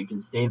 You can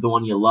save the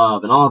one you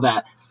love and all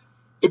that.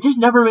 It just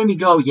never made me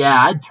go, yeah,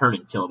 I'd turn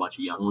and kill a bunch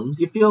of younglings.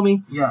 You feel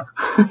me? Yeah.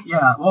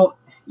 Yeah. Well,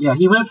 yeah,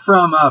 he went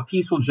from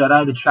peaceful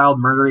Jedi to child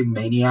murdering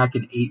maniac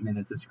in 8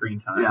 minutes of screen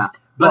time. Yeah.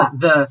 But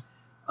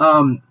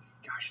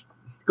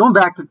going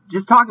back to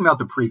just talking about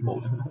the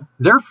prequels,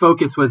 their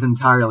focus was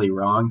entirely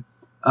wrong.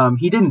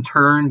 He didn't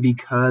turn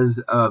because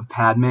of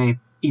Padme.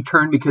 He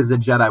turned because the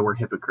Jedi were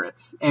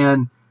hypocrites.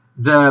 And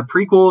the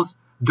prequels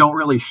don't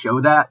really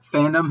show that.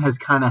 Fandom has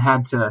kind of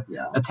had to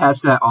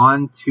attach that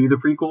on to the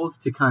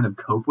prequels to kind of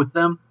cope with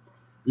them.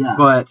 Yeah.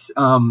 But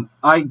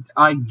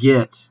I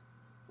get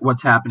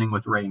what's happening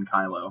with Rey and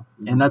Kylo,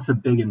 and that's a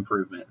big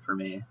improvement for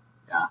me.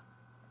 Yeah.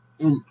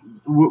 And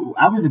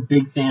I was a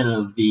big fan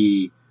of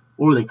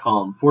what do they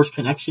call them? Force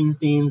connection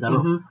scenes? I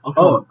don't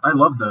know. I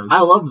love those.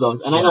 I love those.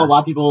 And I know a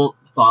lot of people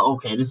thought,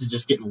 okay, this is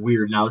just getting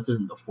weird now. This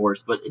isn't the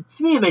Force. But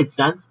to me, it made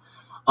sense.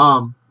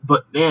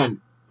 But,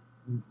 man,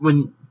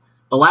 when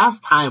the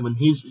last time when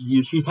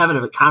she's having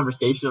a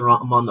conversation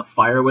on the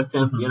fire with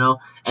him,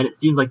 and it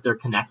seems like they're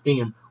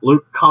connecting, and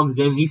Luke comes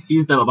in and he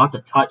sees them about to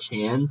touch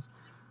hands.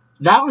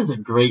 That was a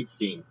great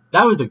scene.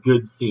 That was a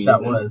good scene.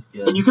 That was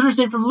good. And you can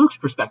understand from Luke's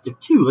perspective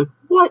too.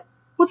 Like,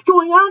 what's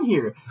going on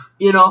here?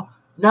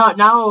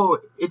 Now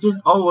it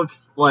just all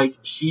looks like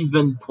she's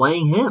been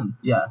playing him.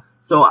 Yeah.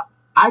 So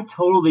I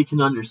totally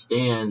can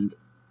understand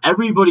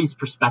everybody's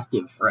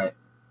perspective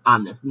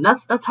on this. And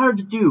that's hard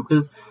to do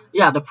because,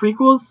 the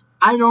prequels,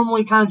 I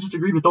normally kind of just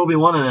agreed with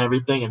Obi-Wan and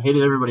everything and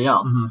hated everybody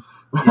else.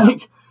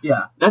 Mm-hmm.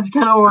 That's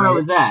kind of where I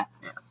was at.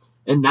 Yeah.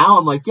 And now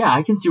I'm like,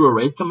 I can see where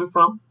Rey's coming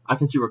from. I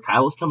can see where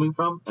Kylo's coming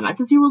from. And I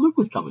can see where Luke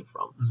was coming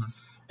from. Mm-hmm.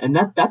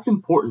 And that's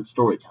important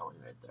storytelling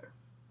right there.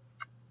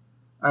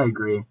 I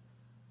agree.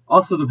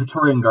 Also, the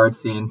Praetorian Guard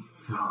scene.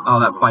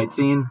 That fight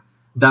scene.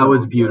 That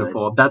was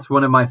beautiful. Good. That's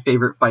one of my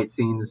favorite fight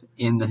scenes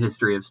in the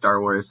history of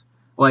Star Wars.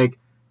 Like,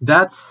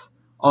 that's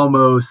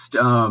almost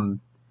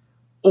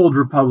Old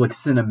Republic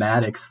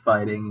cinematics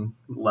fighting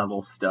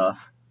level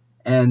stuff.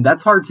 And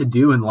that's hard to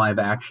do in live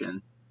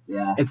action.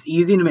 Yeah. It's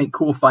easy to make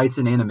cool fights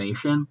in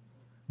animation,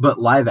 but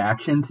live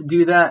action to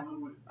do that,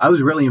 I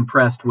was really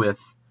impressed with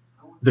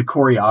the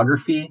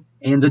choreography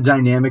and the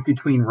dynamic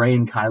between Rey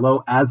and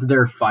Kylo as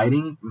they're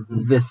fighting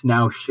this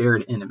now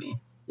shared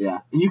enemy. Yeah,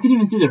 and you can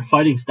even see their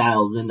fighting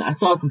styles, and I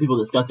saw some people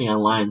discussing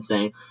online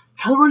saying,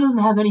 Kylo Ren doesn't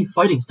have any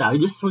fighting style, he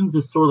just swings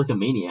his sword like a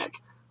maniac.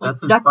 Like,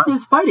 that's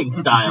his fighting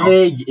style.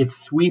 It's big, it's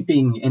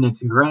sweeping, and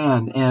it's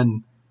grand,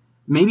 and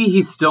maybe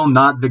he's still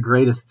not the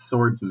greatest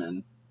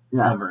swordsman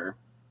ever.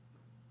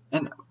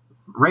 And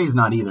Rey's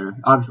not either,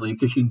 obviously,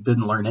 because she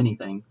didn't learn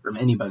anything from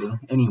anybody,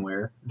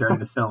 anywhere, during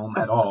the film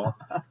at all.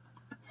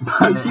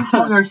 She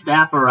swung her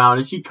staff around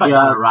and she cut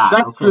down a rock.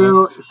 That's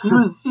true. She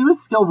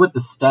was skilled with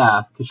the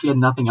staff because she had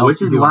nothing else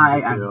to do. Which is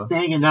why I'm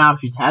saying it now.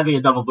 She's having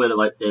a double-bladed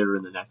lightsaber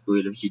in the next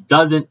movie. If she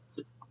doesn't, it's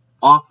a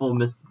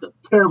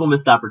terrible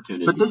missed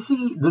opportunity. But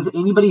does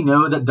anybody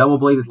know that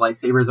double-bladed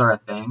lightsabers are a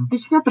thing?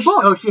 She got the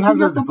books. Oh, she has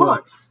those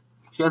books.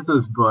 She has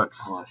those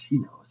books. Oh, she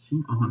knows.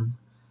 Mm-hmm.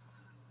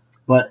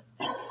 But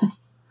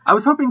I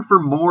was hoping for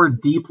more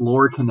deep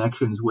lore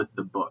connections with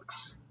the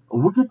books.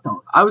 We'll get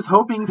those. I was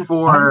hoping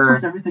for... I'll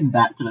push everything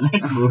back to the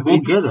next movie. We'll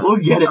get it. We'll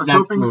get it next movie. I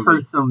was hoping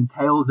for some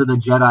Tales of the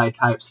Jedi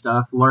type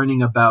stuff,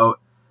 learning about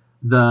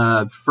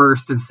the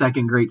first and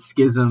second great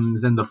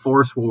schisms and the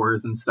Force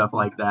Wars and stuff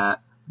like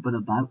that. But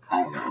about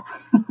Kylo.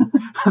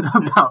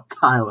 About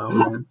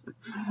Kylo,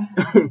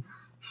 man.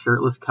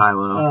 Shirtless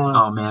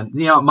Kylo. Oh, man.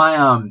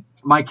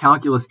 My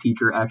calculus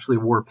teacher actually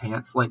wore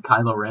pants like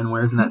Kylo Ren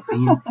wears in that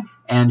scene,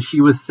 and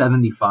she was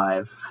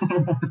 75.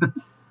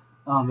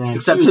 Oh, man.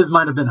 Except his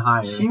might have been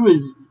higher. She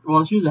was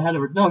ahead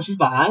of her. No, she's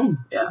behind.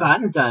 Yeah. She's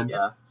behind her time.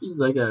 Yeah. She's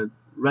like a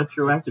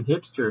retroactive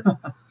hipster.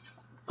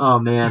 Oh,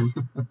 man.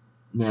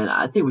 Man,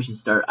 I think we should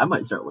I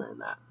might start wearing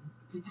that.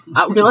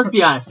 Okay, let's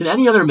be honest. Can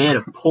any other man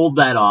have pulled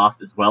that off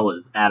as well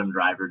as Adam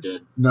Driver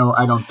did? No,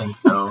 I don't think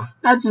so.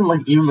 That's just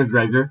like Ewan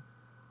McGregor.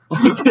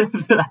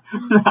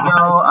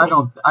 No,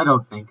 I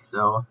don't think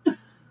so.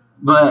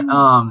 But,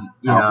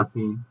 yeah.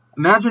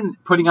 Imagine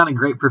putting on a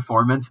great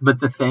performance, but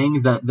the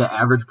thing that the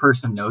average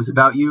person knows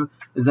about you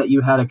is that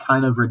you had a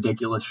kind of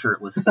ridiculous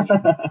shirtless scene.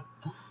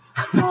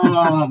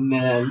 Oh,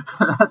 man.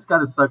 That's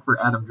gotta suck for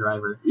Adam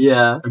Driver.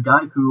 Yeah. A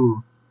guy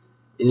who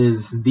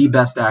is the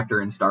best actor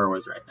in Star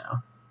Wars right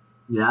now.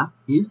 Yeah,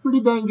 he's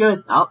pretty dang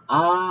good.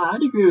 I'd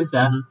agree with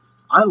that. Mm-hmm.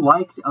 I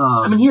liked...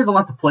 I mean, he has a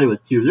lot to play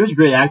with, too. There's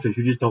great actors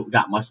who just don't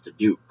got much to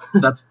do.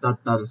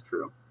 That is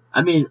true.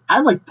 I mean, I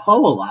like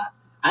Poe a lot.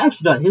 I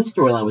actually thought his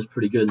storyline was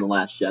pretty good in The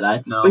Last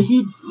Jedi. No. But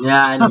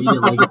I know you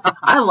didn't like it.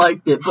 I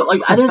liked it, but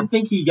like I didn't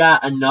think he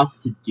got enough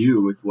to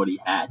do with what he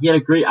had. He had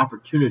a great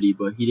opportunity,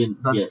 but he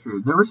didn't get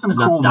true. There were some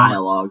enough cool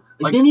dialogue.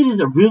 Like they needed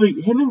him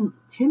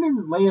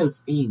and Leia's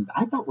scenes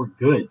I thought were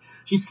good.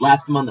 She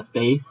slaps him on the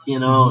face,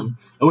 and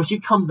when she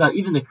comes out,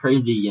 even the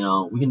crazy,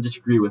 we can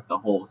disagree with the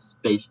whole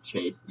space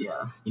chase.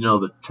 Yeah.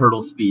 The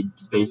turtle speed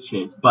space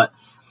chase, but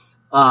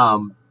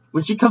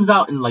when she comes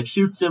out and like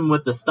shoots him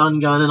with the stun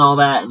gun and all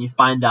that, and you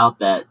find out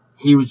that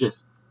he was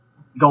just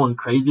going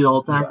crazy the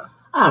whole time. Yeah.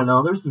 I don't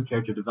know. There's some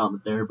character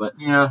development there, but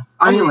yeah.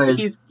 Anyways,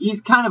 I mean,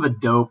 he's kind of a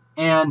dope.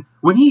 And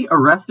when he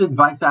arrested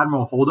Vice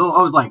Admiral Holdo,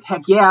 I was like,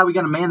 heck yeah, we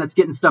got a man that's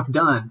getting stuff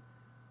done.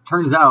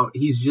 Turns out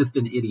he's just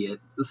an idiot.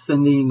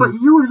 Sending. But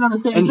you were on the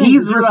same. And thing.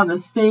 he's on the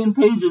same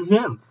page as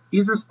him.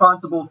 He's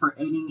responsible for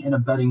aiding and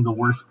abetting the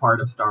worst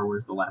part of Star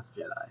Wars: The Last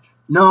Jedi.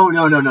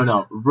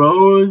 No.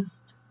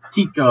 Rose,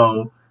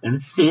 Tico,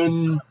 and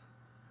Finn.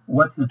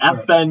 What's his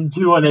FN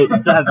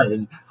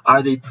 2187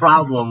 are the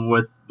problem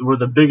were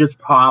the biggest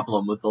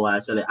problem with The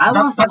Last Jedi. I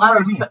lost a lot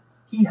of respect.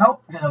 He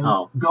helped them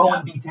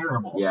and be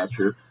terrible. Yeah,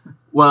 true.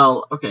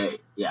 Well, okay,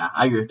 yeah,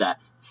 I agree with that.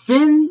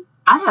 Finn,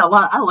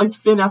 I liked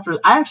Finn after.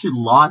 I actually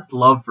lost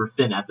love for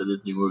Finn after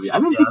this new movie. I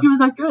didn't think he was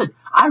that good.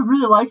 I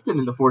really liked him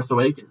in The Force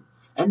Awakens,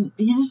 and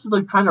he just was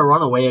like trying to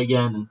run away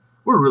again. And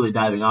we're really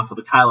diving off of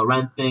the Kylo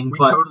Ren thing. We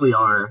totally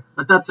are,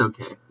 but that's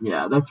okay.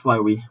 Yeah, that's why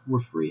we're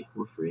free.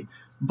 We're free.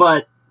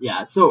 But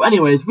yeah. So,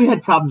 anyways, we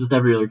had problems with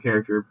every other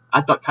character.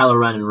 I thought Kylo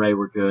Ren and Rey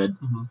were good.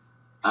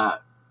 Mm-hmm.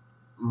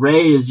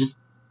 Rey is just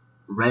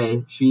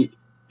Rey.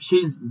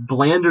 She's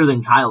blander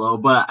than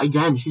Kylo, but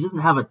again, she doesn't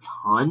have a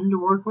ton to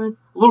work with.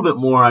 A little bit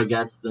more, I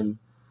guess, than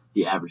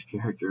the average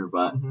character,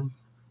 but... Mm-hmm.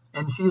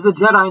 And she's a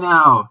Jedi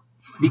now,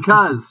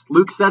 because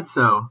Luke said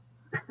so.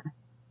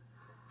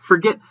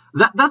 Forget...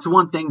 That's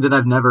one thing that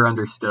I've never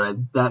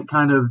understood. That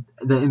kind of...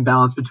 The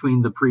imbalance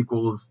between the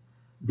prequels,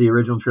 the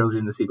original trilogy,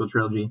 and the sequel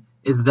trilogy,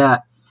 is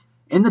that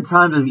in the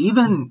time of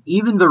even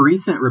the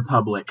recent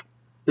Republic,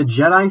 the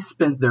Jedi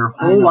spent their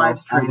whole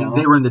lives training.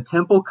 They were in the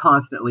temple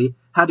constantly,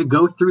 had to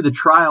go through the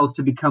trials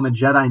to become a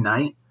Jedi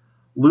Knight.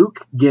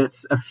 Luke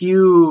gets a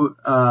few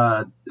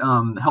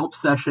help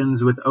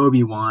sessions with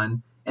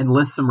Obi-Wan and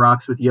lifts some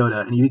rocks with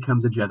Yoda, and he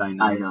becomes a Jedi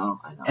Knight. I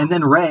know. And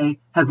then Rey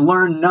has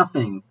learned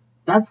nothing.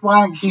 That's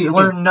why she's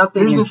learned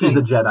nothing, and she's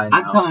a Jedi now.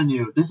 I'm telling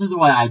you, this is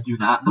why I do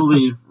not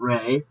believe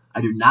Rey.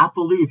 I do not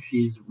believe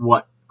she's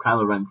what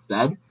Kylo Ren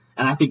said.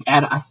 And I think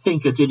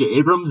J.J.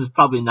 Abrams is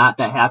probably not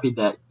that happy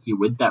that he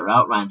went that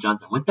route. Rian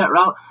Johnson went that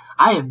route.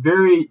 I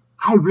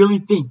really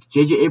think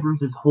J.J.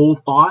 Abrams' whole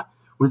thought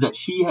was that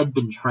she had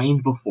been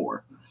trained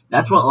before.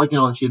 That's what,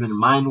 she had been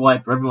mind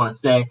wiped, whatever you want to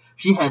say.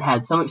 She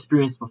had some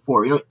experience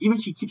before. Even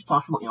she keeps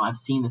talking about, I've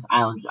seen this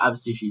island.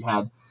 Obviously, she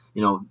had,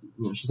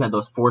 she's had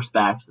those force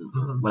backs and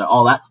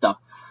all that stuff.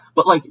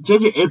 But,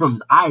 J.J.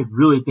 Abrams, I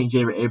really think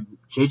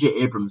J.J.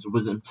 Abrams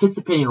was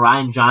anticipating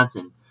Rian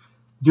Johnson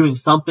doing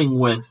something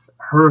with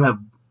her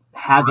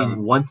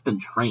having once been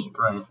trained.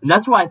 Right. And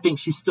that's why I think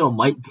she still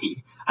might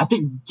be. I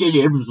think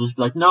J.J. Abrams will just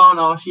be like,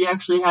 no, she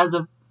actually has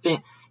a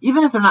fan.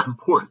 Even if they're not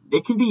important,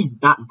 they can be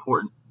not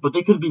important, but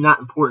they could be not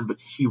important, but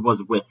she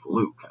was with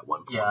Luke at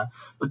one point. Yeah.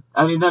 But,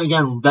 then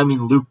again,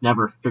 Luke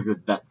never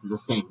figured that's the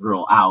same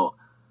girl out.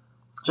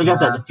 So I guess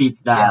that defeats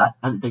that. Yeah.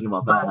 I didn't think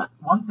about that.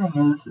 One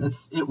thing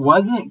is, it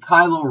wasn't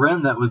Kylo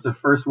Ren that was the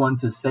first one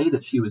to say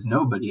that she was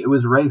nobody. It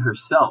was Rey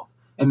herself.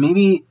 And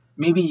maybe,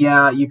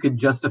 you could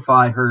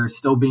justify her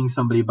still being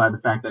somebody by the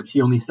fact that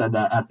she only said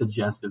that at the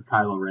jest of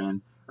Kylo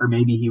Ren. Or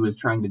maybe he was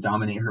trying to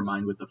dominate her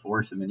mind with the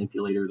Force and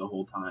manipulate her the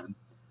whole time.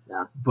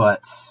 Yeah.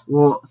 But...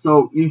 Well,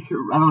 so, I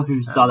don't know if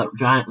you saw that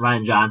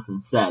Rian Johnson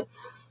said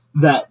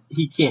that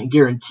he can't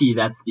guarantee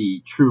that's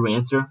the true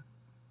answer.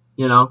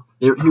 He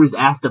was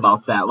asked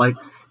about that.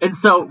 And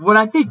so what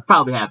I think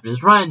probably happened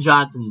is Rian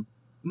Johnson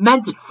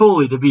meant it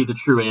fully to be the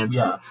true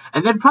answer. Yeah.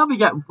 And then probably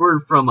got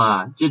word from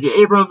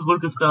J.J. Abrams,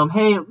 Lucasfilm,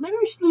 hey, maybe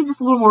we should leave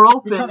this a little more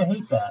open. You kind of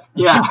hate that.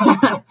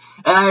 Yeah.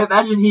 And I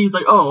imagine he's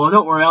like, oh, well,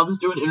 don't worry, I'll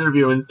just do an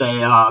interview and say,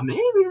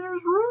 maybe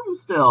there's room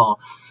still.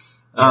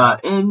 Yeah.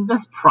 And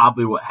that's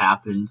probably what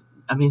happened.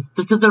 I mean,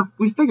 because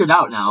we figured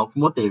out now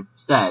from what they've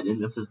said,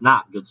 and this is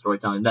not good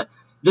storytelling, that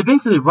they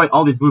basically write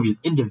all these movies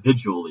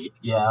individually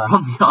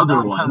from the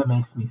other ones. That kind of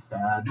makes me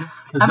sad,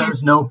 because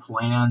there's no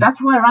plan.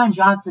 That's why Rian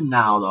Johnson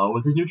now, though,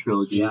 with his new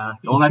trilogy, he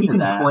can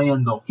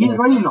plan the whole he's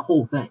writing the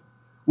whole thing,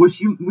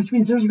 which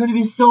means there's going to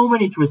be so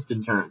many twists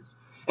and turns,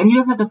 and he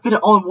doesn't have to fit it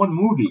all in one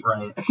movie.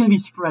 Right. It can be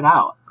spread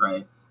out.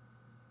 Right.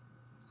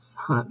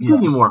 So, it gives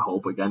me more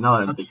hope again, now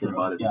that I'm thinking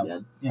about it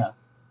again. Yeah.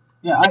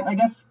 Yeah, I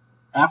guess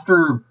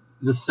after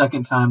the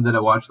second time that I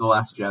watched The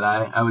Last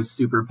Jedi, I was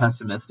super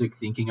pessimistic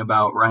thinking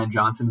about Rian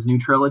Johnson's new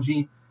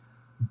trilogy.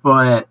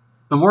 But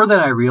the more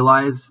that I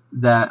realized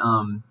that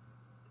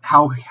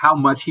how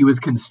much he was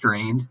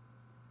constrained,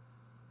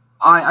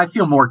 I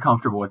feel more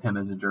comfortable with him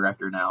as a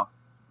director now.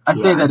 I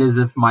say that as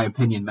if my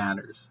opinion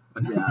matters,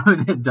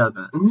 when it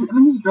doesn't.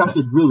 He's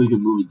directed really good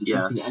movies. If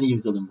you've seen any of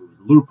his other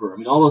movies, Looper,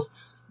 all those.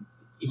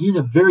 He's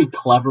a very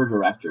clever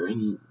director,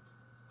 and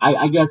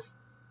I guess.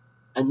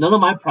 And none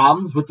of my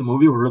problems with the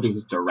movie were really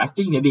his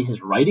directing, maybe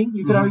his writing,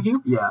 you could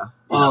argue. Yeah.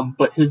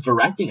 But his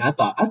directing, I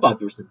thought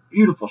there were some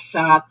beautiful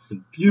shots,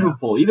 some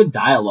beautiful, even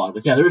dialogue.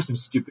 Like, there was some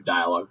stupid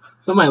dialogue.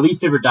 Some of my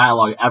least favorite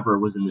dialogue ever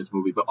was in this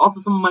movie, but also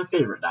some of my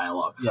favorite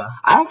dialogue. Yeah.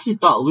 I actually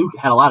thought Luke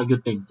had a lot of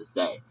good things to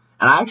say.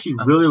 And I actually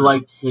really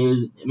liked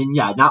his,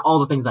 not all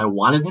the things I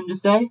wanted him to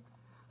say.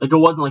 Like, it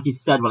wasn't like he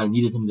said what I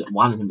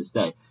wanted him to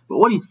say. But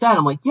what he said,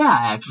 I'm like, yeah,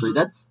 actually,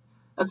 that's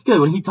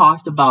good. When he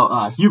talked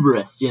about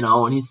hubris,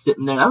 when he's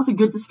sitting there, that was a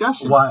good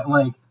discussion. Why,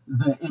 like,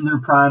 in their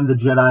prime, the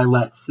Jedi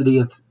let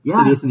Sidious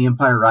and the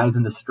Empire rise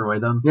and destroy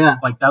them. Yeah.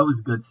 Like, that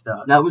was good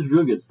stuff. That was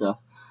real good stuff.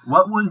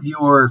 What was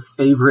your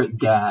favorite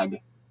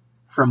gag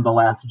from The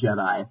Last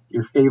Jedi?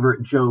 Your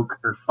favorite joke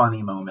or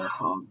funny moment?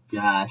 Oh,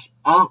 gosh.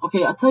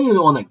 Okay, I'll tell you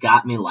the one that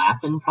got me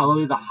laughing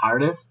probably the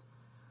hardest.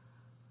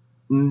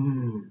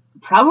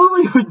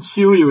 Probably when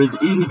Chewie was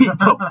eating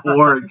the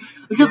porg.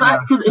 Because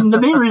the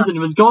main reason it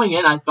was going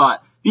in, I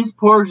thought, these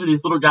porgs are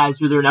these little guys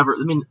who they're never.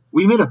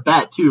 We made a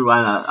bet too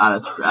on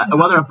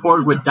whether a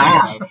porg would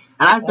die, and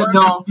I said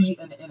no. Defeat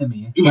an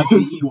enemy, like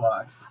the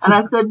Ewoks. And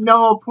I said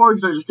no.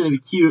 Porgs are just going to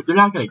be cute. They're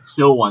not going to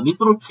kill one. These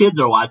little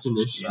kids are watching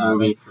this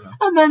movie,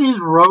 and then he's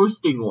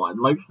roasting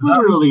one, like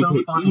literally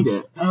to eat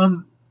it.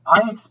 And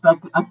I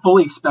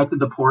fully expected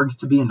the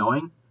porgs to be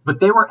annoying, but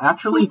they were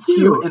actually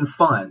cute and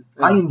fun.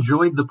 Yeah. I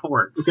enjoyed the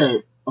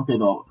porgs. Okay,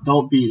 though,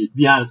 don't be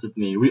honest with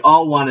me. We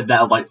all wanted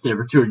that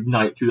lightsaber to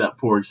ignite through that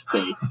porg's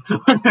face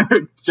when they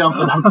were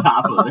jumping on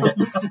top of it.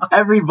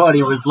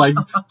 Everybody was like,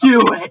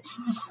 do it!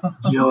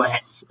 Do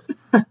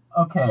it!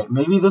 Okay,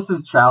 maybe this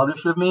is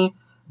childish of me,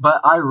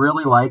 but I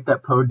really like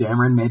that Poe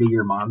Dameron made a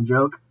your mom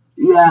joke.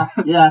 Yeah.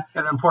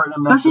 An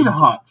important message. Especially to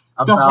Hux.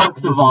 The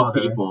Hux of all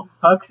people.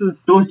 Hux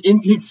is the most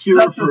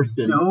insecure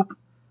person. Dope.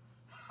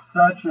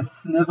 Such a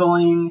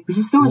sniveling. But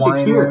he's so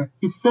insecure. Whiner.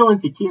 He's so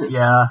insecure.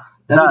 Yeah.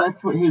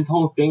 That's what his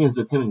whole thing is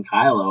with him and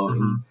Kylo.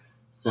 Mm-hmm.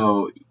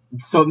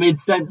 And so it made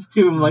sense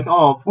to him, like,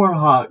 oh, poor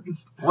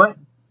Hux.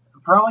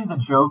 Probably the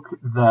joke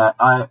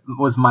that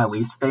was my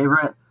least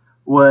favorite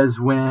was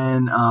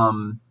when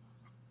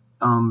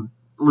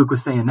Luke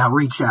was saying, now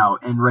reach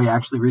out, and Rey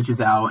actually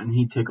reaches out and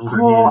he tickles her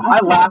hand. I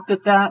laughed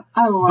at that,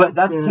 but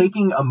that's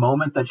taking a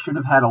moment that should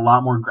have had a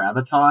lot more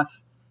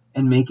gravitas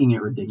and making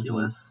it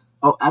ridiculous.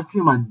 Oh,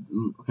 actually,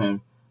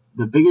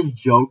 the biggest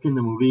joke in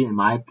the movie, in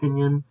my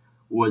opinion,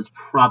 was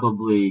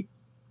probably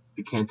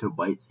the Canto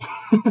Bites.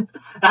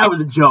 That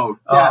was a joke.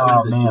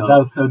 That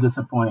was so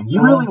disappointing.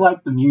 You really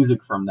liked the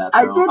music from that,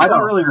 though. I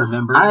don't really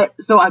remember. I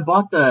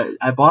bought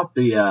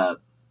the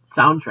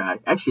soundtrack.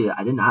 Actually,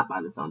 I did not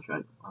buy the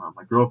soundtrack.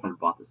 My girlfriend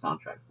bought the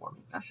soundtrack for me.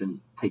 I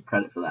shouldn't take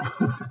credit for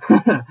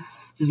that.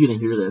 She's gonna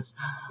hear this.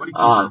 What a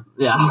keeper.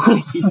 What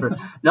a keeper.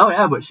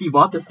 But she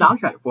bought the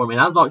soundtrack for me,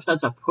 and I was all excited.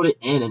 So I put it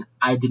in, and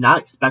I did not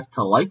expect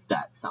to like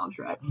that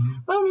soundtrack. Mm-hmm.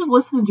 But I'm just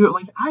listening to it,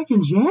 like, I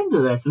can jam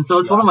to this, and so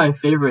it's one of my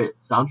favorite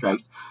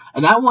soundtracks.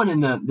 And that one,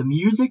 and the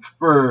music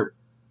for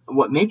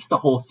what makes the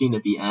whole scene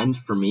at the end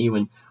for me,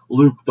 when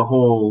the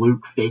whole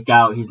Luke fake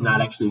out, he's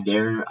not actually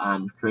there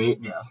on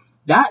Crate. Yeah.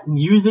 That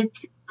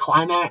music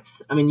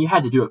climax, you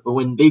had to do it, but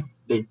when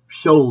they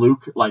show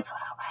Luke, like,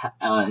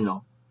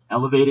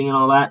 elevating and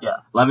all that,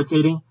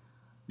 levitating,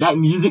 that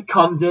music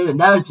comes in, and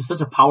that was just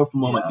such a powerful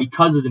moment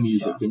because of the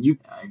music, and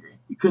I agree.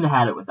 You couldn't have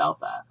had it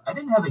without that. I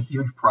didn't have a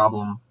huge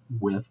problem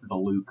with the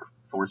Luke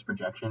Force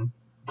projection,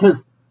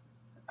 because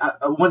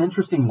one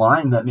interesting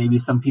line that maybe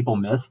some people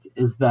missed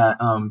is that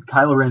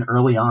Kylo Ren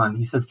early on,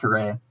 he says to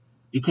Rey,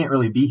 you can't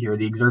really be here,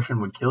 the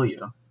exertion would kill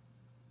you.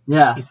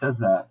 Yeah. He says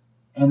that.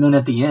 And then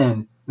at the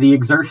end, the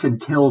exertion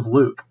kills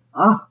Luke.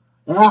 Oh,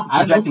 yeah,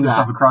 projecting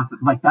himself across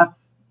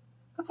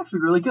that's actually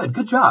really good.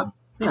 Good job.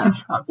 Yeah. Good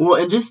job.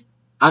 Well, and just,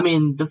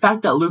 the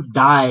fact that Luke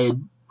died,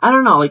 I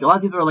don't know, like, a lot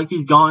of people are like,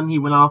 he's gone, he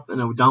went off in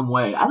a dumb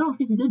way. I don't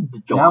think he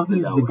did go off in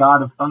a dumb way. Now he's the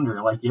god of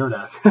thunder, like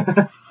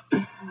Yoda.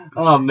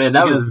 Oh, man,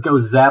 that was... Go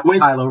zap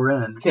Kylo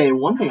Ren. Okay,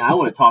 one thing I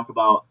want to talk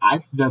about,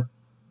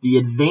 the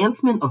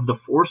advancement of the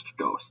Force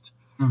Ghost.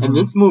 Mm-hmm. In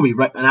this movie,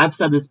 right, and I've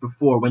said this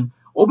before, when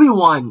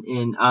Obi-Wan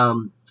in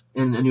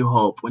A New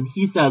Hope, when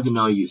he says,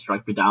 you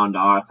strike me down to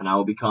earth and I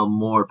will become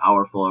more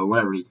powerful, or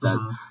whatever he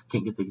says,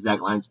 can't get the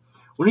exact lines.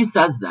 When he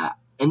says that,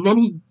 and then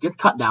he gets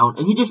cut down,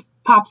 and he just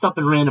pops up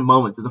in random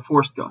moments as a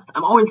Force Ghost,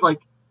 I'm always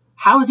like,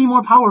 how is he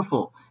more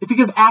powerful? If he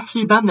could have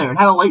actually been there and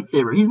had a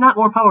lightsaber, he's not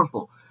more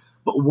powerful.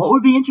 But what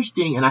would be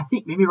interesting, and I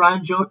think maybe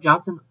Rian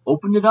Johnson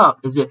opened it up,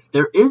 is if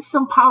there is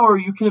some power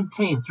you can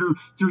obtain through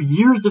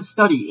years of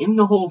study in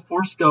the whole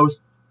Force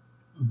Ghost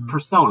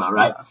persona,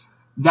 right? Yeah.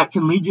 That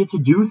can lead you to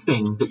do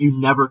things that you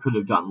never could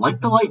have done,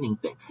 like the lightning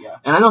thing. Yeah.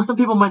 And I know some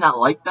people might not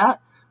like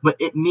that, but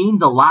it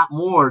means a lot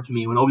more to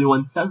me when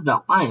Obi-Wan says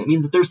that line. It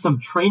means that there's some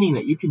training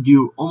that you can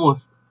do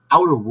almost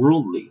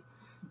outer-worldly,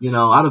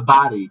 out of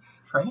body.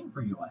 Training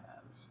for you, I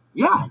have.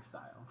 Yeah.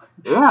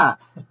 Yeah.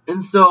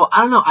 And so,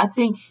 I don't know, I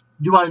think,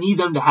 do I need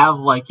them to have,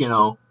 like,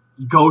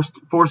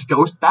 Force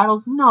Ghost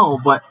battles? No,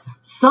 but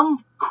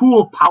some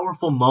cool,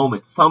 powerful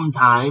moment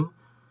sometime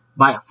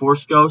by a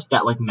Force ghost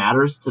that like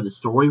matters to the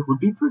story would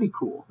be pretty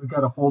cool. We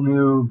got a whole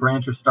new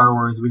branch of Star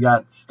Wars. We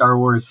got Star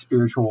Wars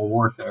spiritual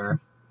warfare.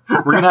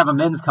 We're gonna have a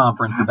men's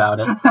conference about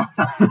it.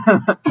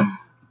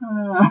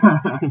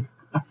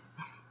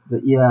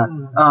 But yeah,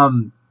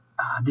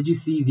 did you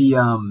see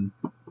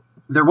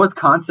there was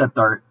concept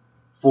art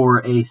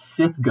for a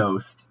Sith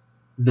ghost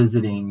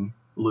visiting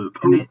Luke,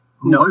 and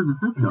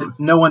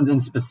no one's in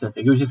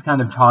specific. It was just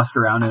kind of tossed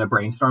around in a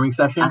brainstorming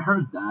session. I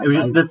heard that. It was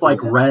just this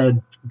like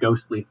red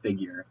ghostly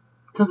figure.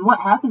 Because what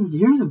happens?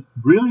 Here's a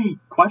really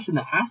question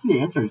that has to be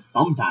answered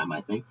sometime.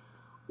 I think.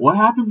 What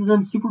happens to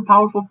them super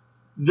powerful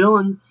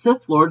villains,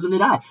 Sith lords, when they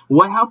die?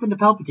 What happened to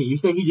Palpatine? You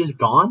say he just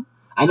gone?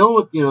 I know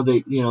with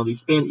the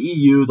expand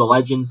EU, the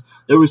Legends,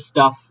 there was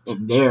stuff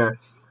in there.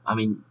 I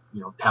mean,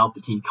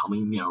 Palpatine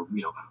coming,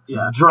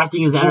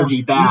 directing his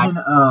energy back.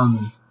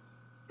 Even,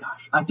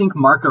 I think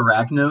Mark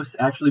Arachnos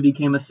actually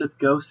became a Sith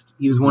ghost.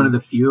 He was one of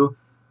the few.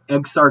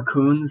 Exar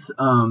Kun's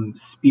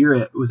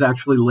spirit was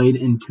actually laid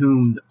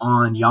entombed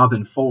on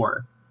Yavin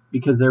 4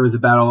 because there was a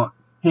battle,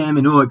 him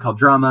and Ulic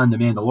Qel-Drama and the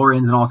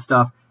Mandalorians and all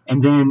stuff.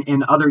 And then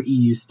in other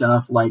EU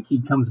stuff, like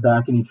he comes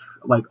back and he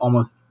like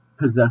almost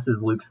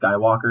possesses Luke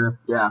Skywalker.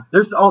 Yeah.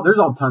 There's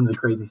all tons of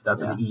crazy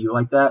stuff in the EU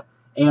like that.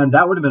 And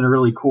that would have been a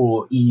really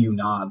cool EU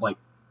nod. Like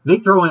they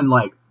throw in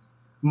like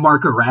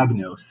Mark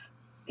Arachnos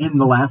in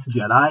The Last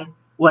Jedi.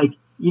 Like,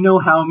 you know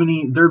how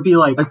many there'd be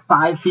like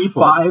 5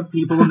 people. 5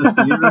 people in the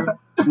theater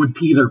would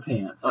pee their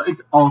pants.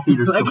 It's all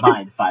theaters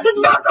combined. 5 It's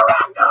people. Mark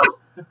Arachnos!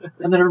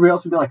 And then everybody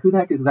else would be like, who the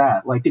heck is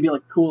that? Like they'd be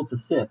like, cool, it's a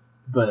Sith.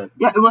 But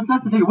yeah,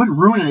 that's the thing. It wouldn't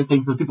ruin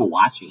anything for the people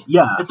watching it.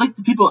 Yeah. It's like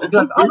the people. It's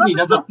like Disney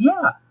doesn't.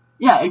 Yeah.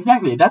 Yeah,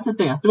 exactly. That's the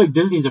thing. I feel like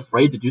Disney's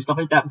afraid to do stuff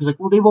like that because, like,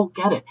 well, they won't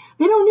get it.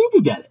 They don't need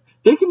to get it.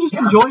 They can just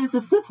enjoy it as a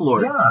Sith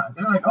Lord. Yeah.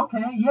 They're like,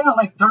 okay, yeah,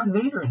 like Darth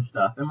Vader and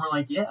stuff. And we're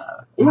like,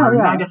 or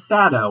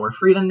Nagasado, or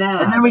Frida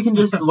Nab. And then we can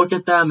just look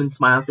at them and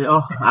smile and say,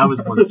 oh, I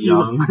was once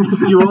young.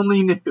 You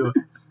only knew.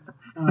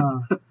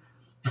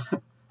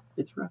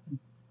 It's Revan.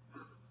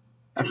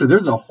 Actually,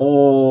 there's a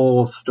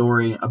whole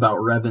story about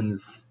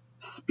Revan's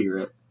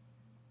spirit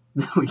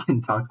that we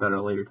can talk about at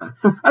a later time.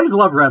 I just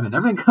love Revan.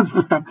 Everything comes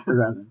back to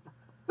Revan.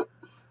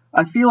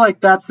 I feel like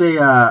that's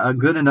a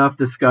good enough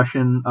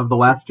discussion of The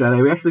Last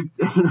Jedi. We actually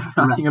ended up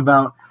talking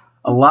about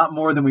a lot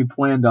more than we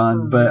planned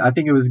on, but I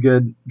think it was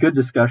good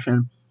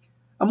discussion.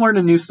 I'm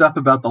learning new stuff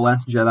about The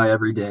Last Jedi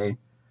every day.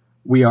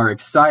 We are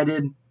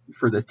excited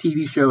for this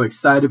TV show,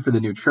 excited for the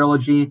new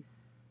trilogy.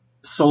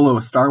 Solo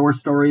a Star Wars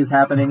story is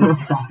happening.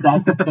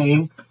 That's a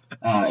thing.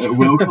 It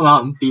will come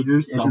out in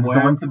theaters somewhere.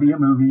 It's going to be a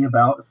movie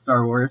about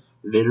Star Wars.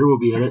 Vader will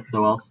be in it,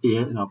 so I'll see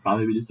it, and I'll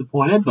probably be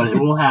disappointed, but it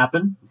will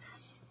happen.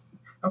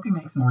 I hope he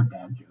makes more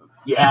dad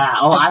jokes. Yeah,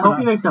 I hope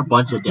he makes a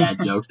bunch of dad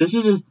jokes. They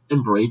should just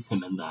embrace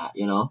him in that,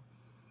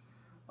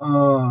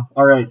 All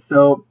right,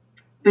 so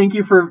thank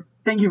you for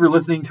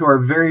listening to our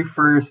very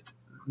first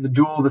The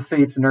Duel of the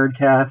Fates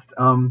Nerdcast.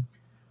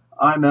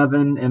 I'm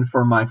Evan, and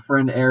for my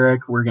friend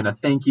Eric, we're going to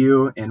thank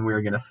you, and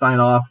we're going to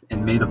sign off,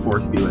 and may the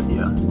Force be with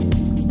you.